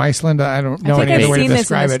yogurt from Iceland. I don't know I think any I've other way to seen this in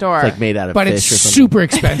describe the it. store. It's like made out of But fish it's or something. super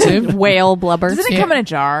expensive. whale blubber. Doesn't it come in a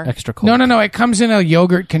jar? extra cold. No. It comes in a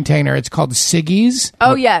yogurt container. It's called Siggy's.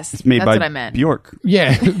 Oh yes, It's made that's by what I meant. Bjork.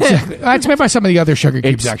 Yeah, exactly. It's made by some of the other sugar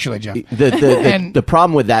cubes, actually, Jeff. The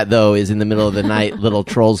problem with that though is in the middle of the night, little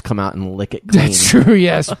trolls come out and lick it clean. That's true,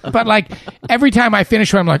 yes. But like every time I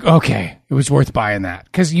finish one, I'm like, okay, it was worth buying that.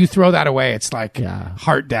 Because you throw that away, it's like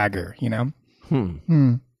heart dagger, you know?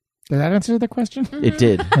 Did that answer the question? It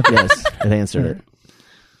did. Yes, it answered it.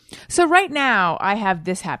 So right now, I have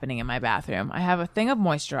this happening in my bathroom. I have a thing of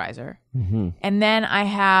moisturizer, and then I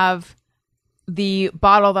have the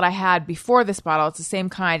bottle that I had before this bottle. It's the same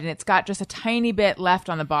kind, and it's got just a tiny bit left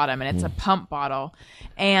on the bottom, and it's a pump bottle.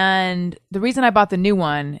 And the reason I bought the new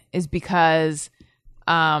one is because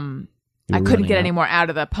I couldn't get any more out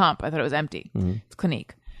of the pump. I thought it was empty. It's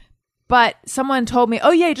Clinique. But someone told me,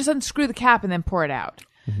 oh yeah, you just unscrew the cap and then pour it out.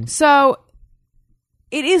 So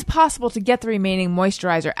it is possible to get the remaining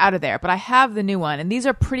moisturizer out of there, but I have the new one, and these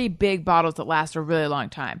are pretty big bottles that last a really long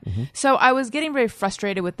time. So I was getting very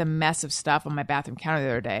frustrated with the mess of stuff on my bathroom counter the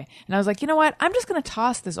other day, and I was like, you know what? I'm just going to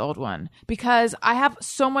toss this old one because I have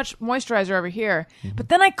so much moisturizer over here, but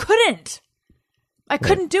then I couldn't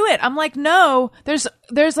do it. I'm like, no, there's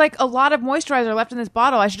like a lot of moisturizer left in this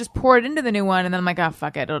bottle. I should just pour it into the new one, and then I'm like, oh,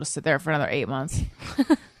 fuck it. It'll just sit there for another 8 months.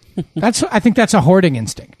 I think that's a hoarding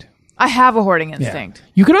instinct. I have a hoarding Yeah. instinct.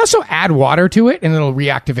 You can also add water to it and it'll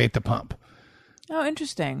reactivate the pump. Oh,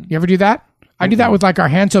 interesting. You ever do that? I do that with like our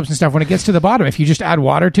hand soaps and stuff. When it gets to the bottom, if you just add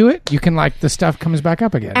water to it, you can like the stuff comes back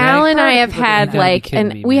up again. Al and I have You had gotta be like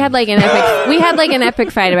kidding an me, we man. had like an epic we had like an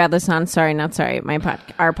epic fight about this on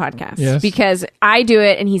our podcast Yes. because I do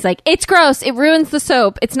it and he's like, it's gross, it ruins the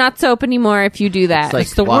soap, it's not soap anymore if you do that. It's like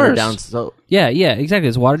It's the watered worst. down soap. Yeah, exactly.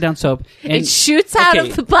 It's watered down soap. And it shoots out okay.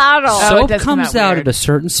 of the bottle. Oh, it soap does come comes out out weird. at a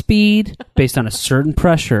certain speed based on a certain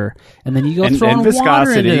pressure, and then you go And throwing water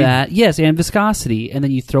viscosity. into that. Yes, and viscosity, and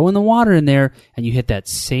then you throw in the water in there, and you hit that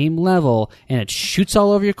same level, and it shoots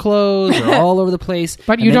all over your clothes or all over the place.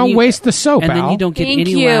 But and you then don't waste the soap, and then Al. you don't get Thank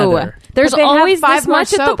any you. lather. There's But they have always 5 this more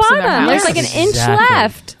much at the soaps in their bottom. There's house. like an inch Exactly.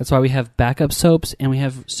 left. That's why we have backup soaps and we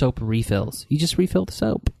have soap refills. You just refill the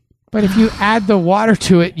soap, But if you add the water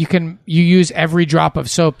to it, you use every drop of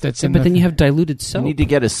soap that's in but the then you have diluted soap. You need to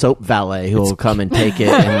get a soap valet who will come and take it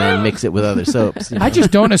and then mix it with other soaps. you know? I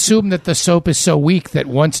just don't assume that the soap is so weak that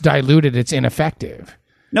once diluted, it's ineffective.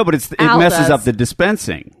 No, but it Al messes does. up the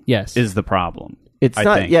dispensing. Yes. Is the problem. It's I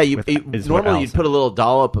not. think, Yeah, is what normally Al you'd said. put a little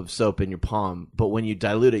dollop of soap in your palm, but when you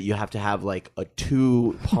dilute it, you have to have like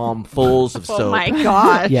 2 palmfuls of soap. Oh my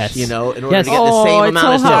god. Yes. You know, in order Yes. to get the Oh, same it's amount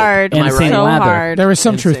so of soap. hard. Am And I the same right? So lather. hard. There is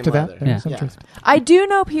some And truth same to that. lather. There is some Yeah. truth. I do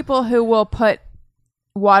know people who will put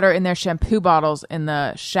water in their shampoo bottles in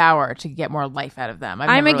the shower to get more life out of them. I've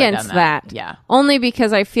I'm never really against done that. Yeah. Only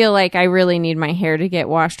because I feel like I really need my hair to get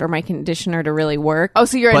washed or my conditioner to really work. Oh,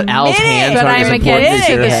 so you're But Al's admitting hands but aren't I'm as important as against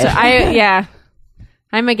your head. yeah.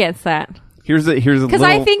 I'm against that. Here's a Because little.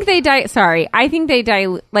 I think they I think they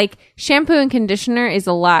like shampoo and conditioner is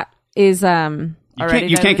a lot you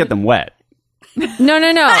already can't get them wet. No.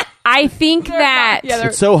 I think that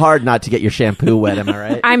It's so hard not to get your shampoo wet. Am I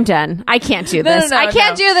right? I'm done. I can't do No, this. no, I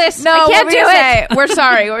can't no. do this. No, I can't what do were you it. gonna say? We're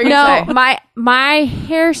sorry. What were you gonna No, say? my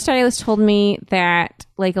hairstylist told me that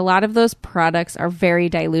like a lot of those products are very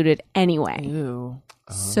diluted anyway. Ooh.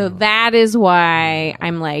 So that is why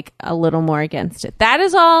I'm like a little more against it. That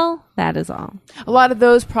is all. A lot of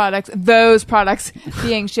those products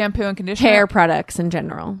being shampoo and conditioner. Hair products in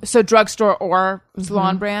general. So drugstore or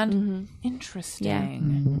salon brand.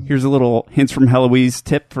 Interesting. Here's a little hints from Heloise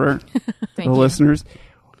tip for the you. listeners.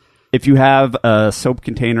 If you have a soap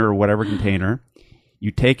container or whatever container,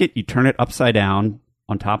 you take it, you turn it upside down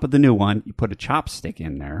on top of the new one, you put a chopstick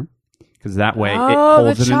in there because that way it Oh,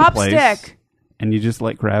 holds the it into place. chopstick. and you just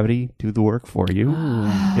let gravity do the work for you.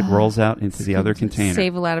 It rolls out into the other container.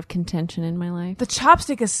 Save a lot of contention in my life. The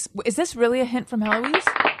chopstick is this really a hint from Heloise?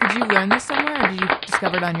 Did you learn this somewhere, or did you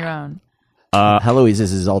discover it on your own? Heloise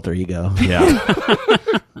is his alter ego.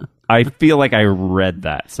 Yeah. I feel like I read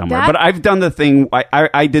that somewhere. That- But I've done the thing,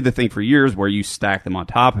 I did the thing for years where you stack them on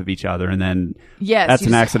top of each other, and then Yes, that's you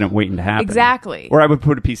an just- accident waiting to happen. Exactly. Or I would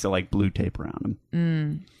put a piece of like blue tape around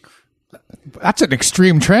them. That's an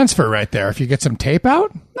extreme transfer right there. If you get some tape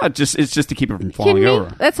out, It's just to keep it from Kidding falling me?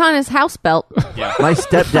 over. That's on his house belt. My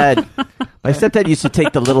stepdad used to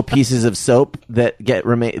take the little pieces of soap that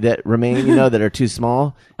remain, that are too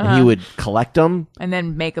small, and he would collect them And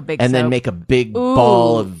then make a big and then soap. make a big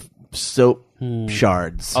ball of soap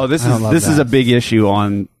shards. Oh, this is a big issue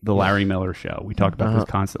on the Larry Miller Show. We talk about this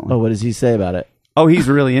constantly. Oh, what does he say about it? Oh, he's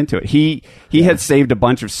really into it. He had saved a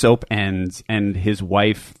bunch of soap ends, and his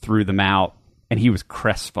wife threw them out, and he was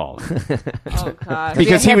crestfallen Oh God!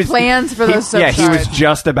 because he had was plans for those soap he was shards.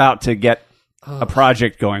 just about to get a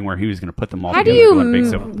project going where he was going to put them all How do together. you into one big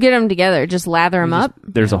soap. get them together? Just lather them up?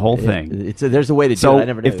 There's a whole thing. There's a way to do So it. I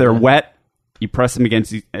never knew if they're that. wet, you press them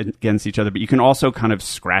against each other, but you can also kind of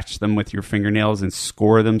scratch them with your fingernails and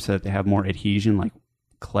score them so that they have more adhesion, like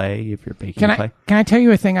clay if you're baking clay. can I tell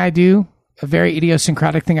you a thing I do? A very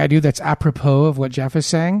idiosyncratic thing I do that's apropos of what Jeff is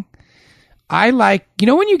saying. I like,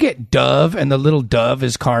 when you get Dove and the little dove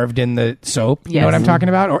is carved in the soap, you know what I'm talking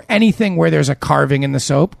about? Or anything where there's a carving in the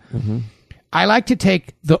soap. Mm-hmm. I like to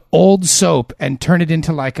take the old soap and turn it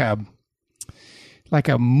into like a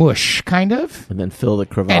mush kind of. And then fill the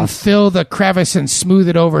crevasse. And fill the crevice and smooth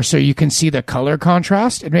it over so you can see the color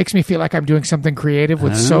contrast. It makes me feel like I'm doing something creative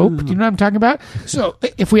with soap. Do you know what I'm talking about? So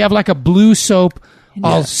if we have like a blue soap,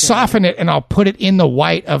 I'll soften it and I'll put it in the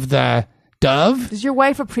white of the Dove. Does your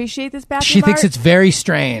wife appreciate this bathroom She thinks art? it's very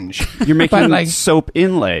strange. You're making But, like, soap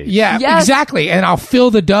inlays. Yeah, Yes. exactly. And I'll fill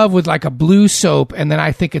the Dove with like a blue soap, and then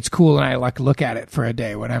I think it's cool, and I like look at it for a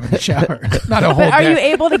day when I'm in the shower. Not a whole But are day.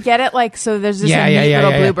 you able to get it so there's this neat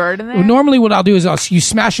little blue bird in there? Well, normally, what I'll do is you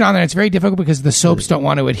smash it on there. It's very difficult because the soaps don't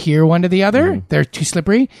want to adhere one to the other; they're too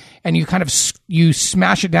slippery. And you kind of you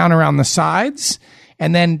smash it down around the sides,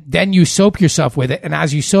 and then you soap yourself with it. And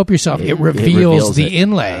as you soap yourself, it reveals the it.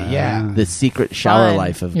 inlay. Yeah, The secret shower Fun.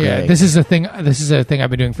 life of yeah. Greg. This is a thing. This is a thing I've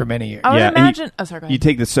been doing for many years. I would and imagine. Oh, sorry. Go ahead. You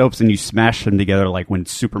take the soaps and you smash them together, like when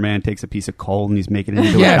Superman takes a piece of coal and he's making it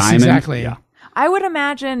into a Yes, diamond. exactly. Yeah. I would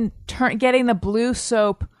imagine getting the blue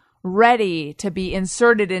soap ready to be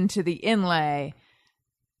inserted into the inlay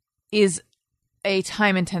is a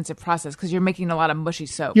time-intensive process because you're making a lot of mushy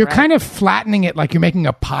soap. You're right? kind of flattening it, like you're making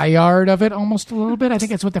a paillard of it almost a little bit. I think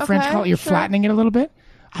that's what the French Okay, call it. You're sure. flattening it a little bit.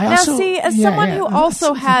 Now, see, as someone who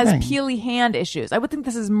also That's has the thing. peely hand issues, I would think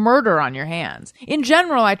this is murder on your hands. In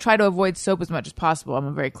general, I try to avoid soap as much as possible. I'm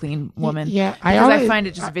a very clean woman. yeah, because I always- find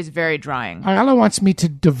it's very drying. Ayala wants me to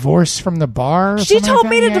divorce from the bar. Or She something told like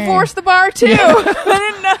me that. to Yeah, divorce the bar too.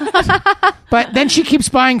 I didn't know. But then she keeps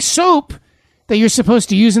buying soap that you're supposed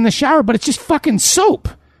to use in the shower, but it's just fucking soap.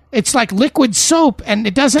 It's like liquid soap, and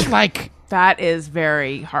it doesn't That is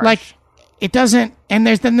very harsh. it doesn't. And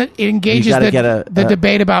there's then it engages You gotta the get a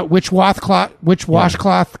debate about which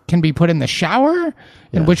washcloth can be put in the shower,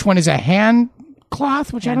 and which one is a hand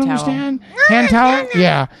cloth, which Hand I don't towel. understand. Hand towel,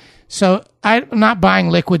 yeah. So I'm not buying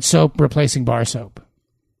liquid soap replacing bar soap.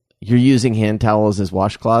 You're using hand towels as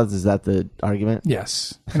washcloths? Is that the argument?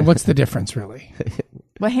 Yes. And what's the difference, really?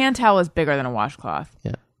 Well, hand towel is bigger than a washcloth.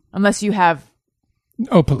 Yeah. Unless you have.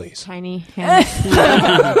 Oh, please. Tiny hands.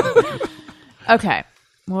 Okay.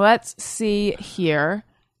 Let's see here.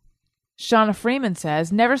 Shauna Freeman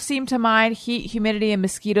says, never seemed to mind heat, humidity, and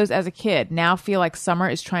mosquitoes as a kid. Now feel like summer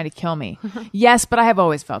is trying to kill me. Yes, but I have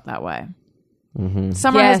always felt that way.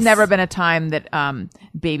 Summer has Yes. never been a time that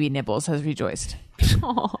baby Nibbles has rejoiced.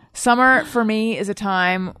 Summer for me is a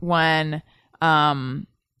time when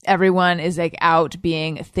everyone is like out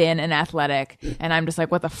being thin and athletic, and I'm just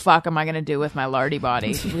like, what the fuck am I going to do with my lardy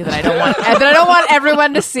body that I don't want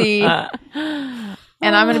everyone to see?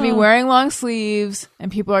 And I'm going to be wearing long sleeves,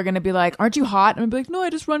 and people are going to be like, aren't you hot? And I'm going to be like, no, I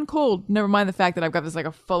just run cold. Never mind the fact that I've got this like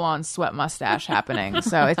a full-on sweat mustache happening.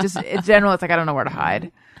 So it's just, in general, it's like I don't know where to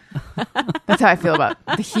hide. That's how I feel about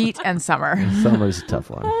the heat and summer. Summer's a tough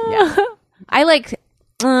one. Yeah.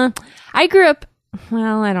 I grew up,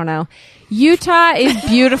 well, I don't know. Utah is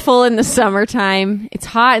beautiful in the summertime. It's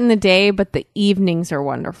hot in the day, but the evenings are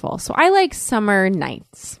wonderful. So I like summer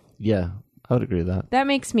nights. Yeah, I would agree with that. That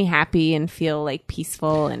makes me happy and feel like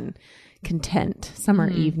peaceful and content. Summer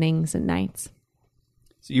evenings and nights.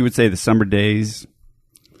 So you would say the summer days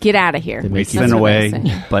Get out of here. They make we you That's spend what I away,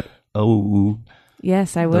 say. but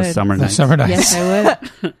Yes, I would. those summer The nights. summer nights. Yes, I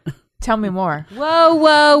would. Tell me more. Whoa,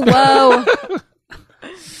 whoa,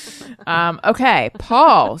 whoa. Okay,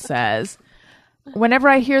 Paul says, whenever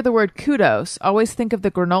I hear the word kudos, always think of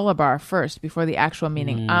the granola bar first before the actual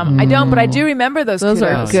meaning. I don't, but I do remember those Those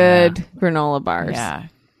kudos. are good granola bars. Yeah.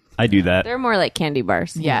 I do that. They're more like candy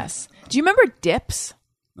bars. Yes. Do you remember Dips?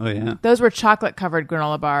 Oh yeah. Those were chocolate-covered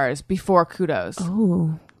granola bars before kudos.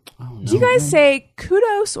 Ooh. Do you guys say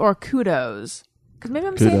kudos or kudos? Because maybe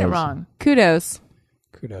I'm saying it Kudos. wrong. Kudos.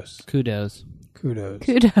 Kudos. Kudos. Kudos.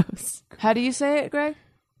 Kudos. How do you say it, Greg?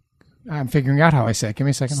 I'm figuring out how I say it. Give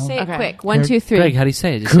me a second. Hold Say on. it Okay. quick. 1, 2, 3. Greg, how do you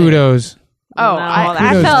say it? Just say it. Kudos. Oh, No, I I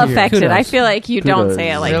Kudos felt to you. affected. Kudos. I feel like you don't Kudos.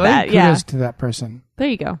 say it like Really? that. Kudos Yeah. to that person. There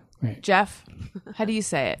you go. Jeff, how do you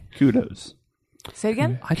say it? Kudos. Say it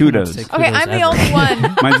again. I try not to Kudos. say Okay, I'm the ever. only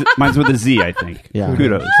one. Mine's with a Z, I think. Yeah.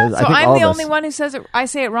 Kudos. I So think I'm all the of only us- one who says it. I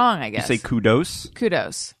say it wrong, I You guess. say kudos.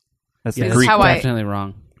 Kudos. That's Yeah, the that's Greek. how I- definitely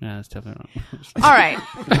wrong. Yeah, that's definitely wrong. All right.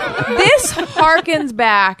 This harkens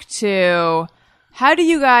back to, how do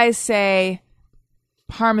you guys say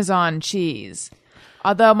Parmesan cheese?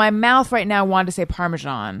 Although my mouth right now wanted to say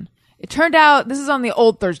Parmesan. It turned out, this is on the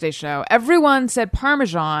old Thursday show, everyone said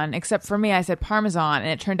Parmesan except for me. I said Parmesan, and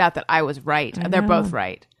it turned out that I was right. They're both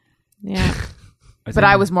right. Yeah. But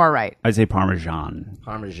I was more right. I say Parmesan.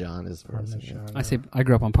 Parmesan is I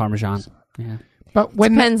grew up on Parmesan. Yeah. But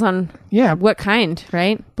when Depends on yeah, what kind,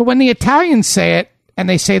 right? but when the Italians say it and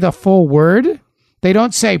they say the full word, they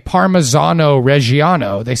don't say Parmigiano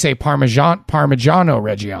Reggiano. They say Parmigiano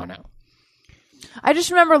Reggiano. I just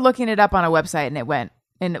remember looking it up on a website, and it went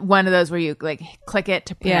in one of those where you like click it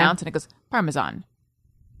to pronounce, and it goes Parmesan.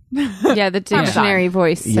 Yeah, the dictionary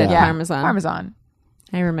voice said Yeah. Parmesan. Parmesan.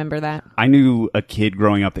 I remember that. I knew a kid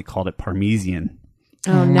growing up that called it Parmesan.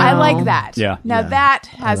 Oh, no. I like that. Yeah. Now Yeah. that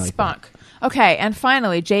has like spunk. Okay, and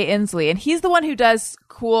finally, Jay Inslee, and he's the one who does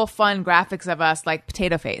cool, fun graphics of us like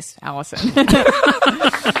Potato Face, Allison.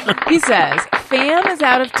 He says, Fam is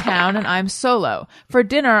out of town and I'm solo. For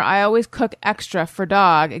dinner, I always cook extra for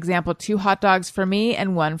dog. Example, 2 hot dogs for me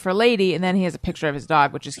and 1 for lady. And then he has a picture of his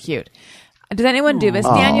dog, which is cute. Does anyone do this?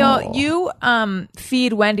 Daniel, you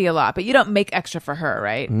feed Wendy a lot, but you don't make extra for her,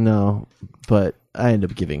 right? No, but I end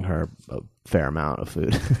up giving her a fair amount of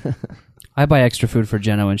food. I buy extra food for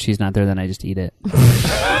Jenna when she's not there, then I just eat it.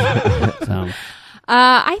 So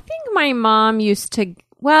I think my mom used to,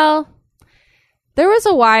 well, there was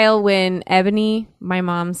a while when Ebony,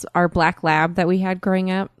 our black lab that we had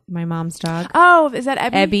growing up, my mom's dog, Oh, is that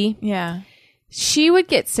Ebby? Ebby. Yeah. she would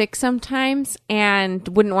get sick sometimes and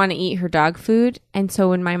wouldn't want to eat her dog food. And so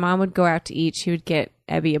when my mom would go out to eat, she would get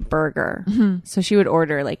Ebby a burger. So she would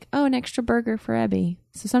order like, oh, an extra burger for Ebby.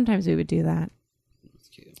 So sometimes we would do that.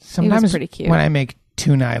 Sometimes pretty cute. when I make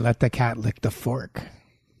tuna, I let the cat lick the fork.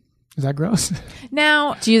 Is that gross?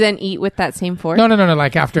 Now, Do you then eat with that same fork? No,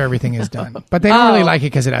 like after everything is done. But they don't really like it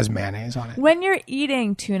because it has mayonnaise on it. when you're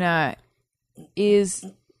eating tuna,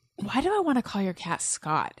 why do I want to call your cat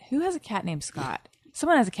Scott? Who has a cat named Scott?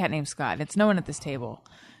 Someone has a cat named Scott. It's no one at this table.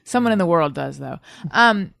 Someone in the world does, though.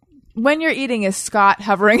 When you're eating, is Scott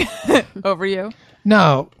hovering over you?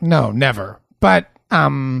 No, never. But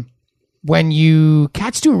when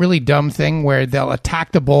cats do a really dumb thing where they'll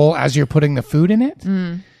attack the bowl as you're putting the food in it.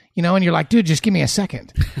 You know, and you're like, dude, just give me a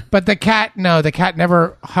second. But the cat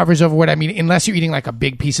never hovers over what I mean, unless you're eating like a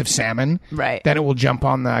big piece of salmon. Right. Then it will jump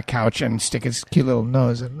on the couch and stick its cute little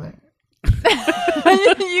nose in there.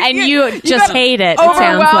 And you just got hate it, it sounds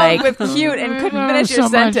Overwhelmed like. with cute and couldn't finish So your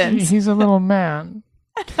much. sentence. He's a little man.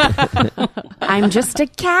 I'm just a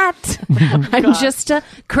cat. I'm just a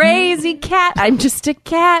crazy cat. I'm just a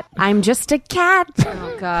cat. I'm just a cat.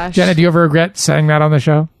 Oh, gosh. Jenna, do you ever regret saying that on the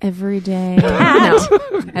show? Every day. No.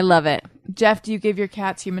 I love it. Jeff, do you give your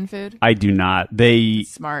cats human food? I do not. They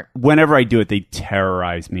Smart. whenever I do it, they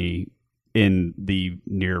terrorize me in the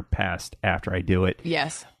near past after I do it.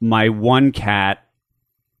 Yes. My one cat,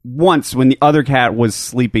 once when the other cat was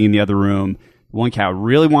sleeping in the other room, one cat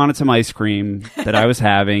really wanted some ice cream that I was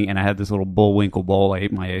having, and I had this little Bullwinkle bowl I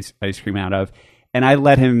ate my ice cream out of, and I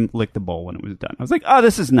let him lick the bowl when it was done. I was like, oh,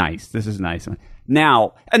 this is nice. This is nice.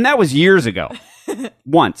 Now, and that was years ago,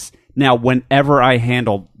 once. Now, whenever I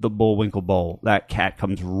handle the Bullwinkle bowl, that cat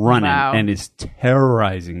comes running Wow. and is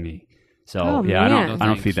terrorizing me. So Oh, yeah, man. I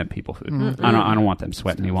don't feed them people food. I don't want them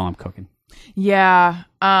sweating me while I'm cooking. Yeah.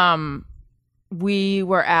 We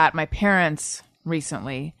were at my parents'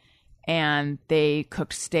 recently, and they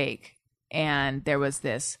cooked steak, and there was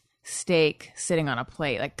this steak sitting on a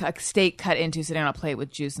plate, like a steak cut into sitting on a plate with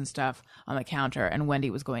juice and stuff on the counter, and Wendy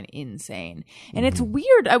was going insane. And it's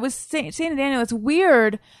weird. I was saying to Daniel, it's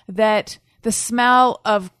weird that the smell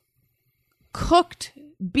of cooked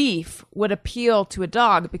beef would appeal to a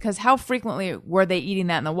dog, because how frequently were they eating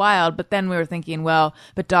that in the wild? But then we were thinking, well,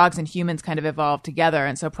 but dogs and humans kind of evolved together,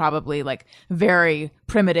 and so probably like very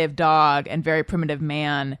primitive dog and very primitive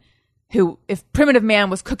man, who, if primitive man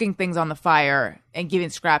was cooking things on the fire and giving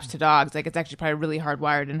scraps to dogs, like it's actually probably really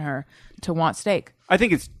hardwired in her to want steak. I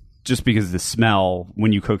think it's just because of the smell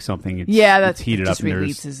when you cook something. It's, that's it's heated it up just and there's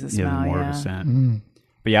releases the smell, more yeah. of a scent.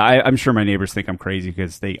 But yeah, I'm sure my neighbors think I'm crazy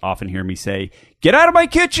because they often hear me say, "Get out of my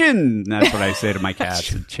kitchen!" And that's what I say to my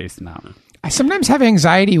cats and chase them out. I sometimes have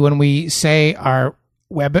anxiety when we say our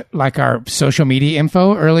web, like our social media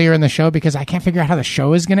info earlier in the show, because I can't figure out how the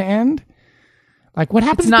show is going to end. Like, what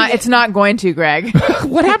happens? It's not going to, Greg.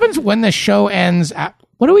 What happens when the show ends?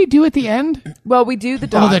 What do we do at the end? Well, we do the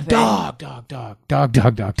dog. Oh, the thing. dog.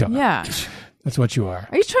 Yeah. That's what you are.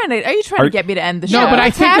 Are you trying to get me to end the show? No, but I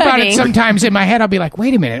What's think about it happening? sometimes in my head. I'll be like,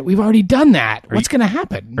 wait a minute, we've already done that. What's going to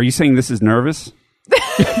happen? Are you saying this is nervous?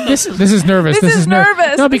 This is nervous. This is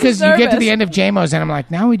nervous. No, This because is you get to nervous. the end of JMO's and I'm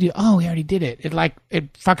like, now we do. Oh, we already did it. It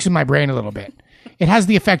fucks with my brain a little bit. It has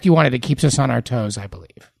the effect you wanted. It keeps us on our toes, I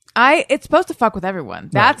believe. It's supposed to fuck with everyone.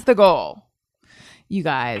 That's the goal. You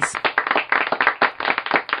guys.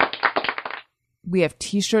 We have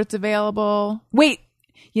t-shirts available. Wait,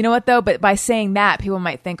 you know what though? But by saying that, people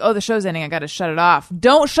might think, oh, the show's ending, I gotta shut it off.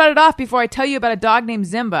 Don't shut it off before I tell you about a dog named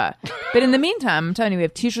Zimba. But in the meantime, I'm telling you, we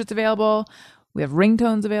have t-shirts available. We have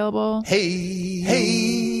ringtones available. Hey,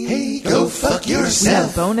 go fuck We have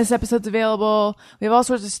yourself. bonus episodes available. We have all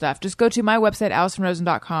sorts of stuff. Just go to my website,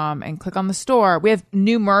 AllisonRosen.com, and click on the store. We have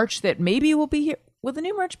new merch that maybe will be here. Will the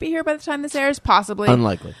new merch be here by the time this airs? Possibly.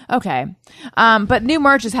 Unlikely. Okay. But new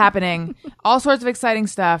merch is happening. All sorts of exciting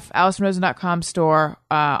stuff. AllisonRosen.com store.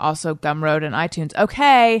 Also Gumroad and iTunes.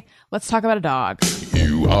 Okay. Let's talk about a dog.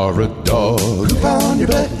 You are a dog. Poop on your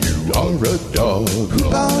butt. You are a dog.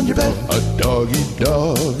 Poop on your butt. A doggy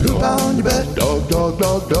dog. Poop on your butt. Dog, dog,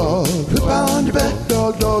 dog, dog. Poop on your butt.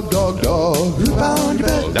 Dog, dog, dog, dog. Poop on your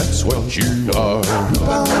butt. That's what you are. Poop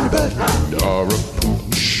on your butt. You are a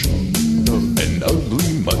pooch. An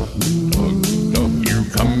ugly mutt. You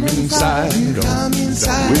come inside. Come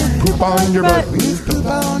inside. With poop on your butt. With poop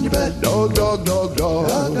on your butt. Dog, dog, dog, dog.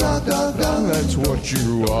 Dog, dog, dog. That's what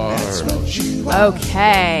you are. That's what you are.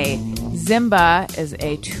 Okay. Zimba is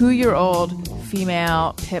a 2-year-old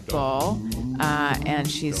female pit bull, and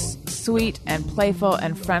she's sweet and playful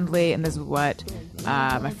and friendly, and this is what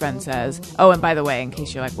my friend says. Oh, and by the way, in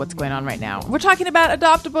case you're like, what's going on right now? We're talking about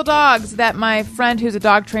adoptable dogs that my friend who's a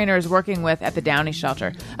dog trainer is working with at the Downey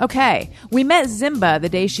shelter. Okay, we met Zimba the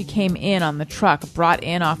day she came in on the truck, brought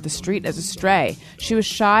in off the street as a stray. She was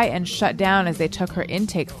shy and shut down as they took her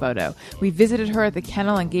intake photo. We visited her at the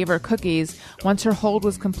kennel and gave her cookies. Once her hold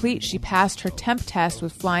was complete, she passed her temp test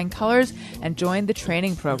with flying colors and joined the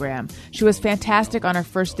training program. She was fantastic on her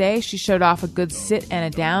first day. She showed off a good sit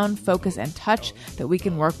and a down, focus and touch that we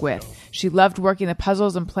can work with. She loved working the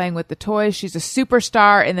puzzles and playing with the toys. She's a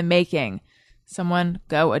superstar in the making. Someone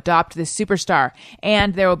go adopt this superstar.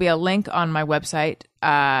 And there will be a link on my website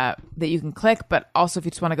that you can click, but also if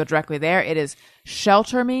you just want to go directly there, it is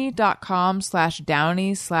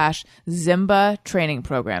shelterme.com/Downey/Zimba training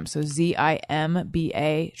program. So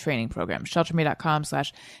ZIMBA training program.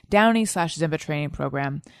 Shelterme.com/Downey/Zimba training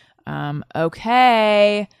program.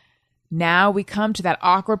 Okay. Now we come to that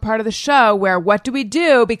awkward part of the show where what do we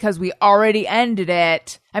do because we already ended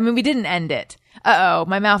it? I mean, we didn't end it. Uh-oh,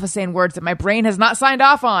 my mouth is saying words that my brain has not signed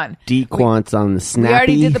off on. Dequants on the snappy. We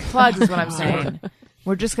already did the plugs is what I'm saying.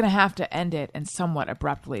 We're just going to have to end it and somewhat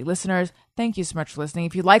abruptly. Listeners, thank you so much for listening.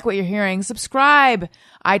 If you like what you're hearing, subscribe.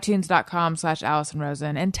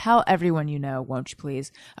 iTunes.com/AllisonRosen and tell everyone you know, won't you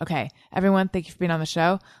please? Okay, everyone, thank you for being on the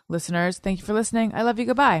show. Listeners, thank you for listening. I love you.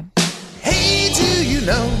 Goodbye. Hey, do you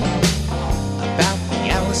know about the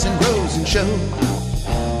Allison Rosen show?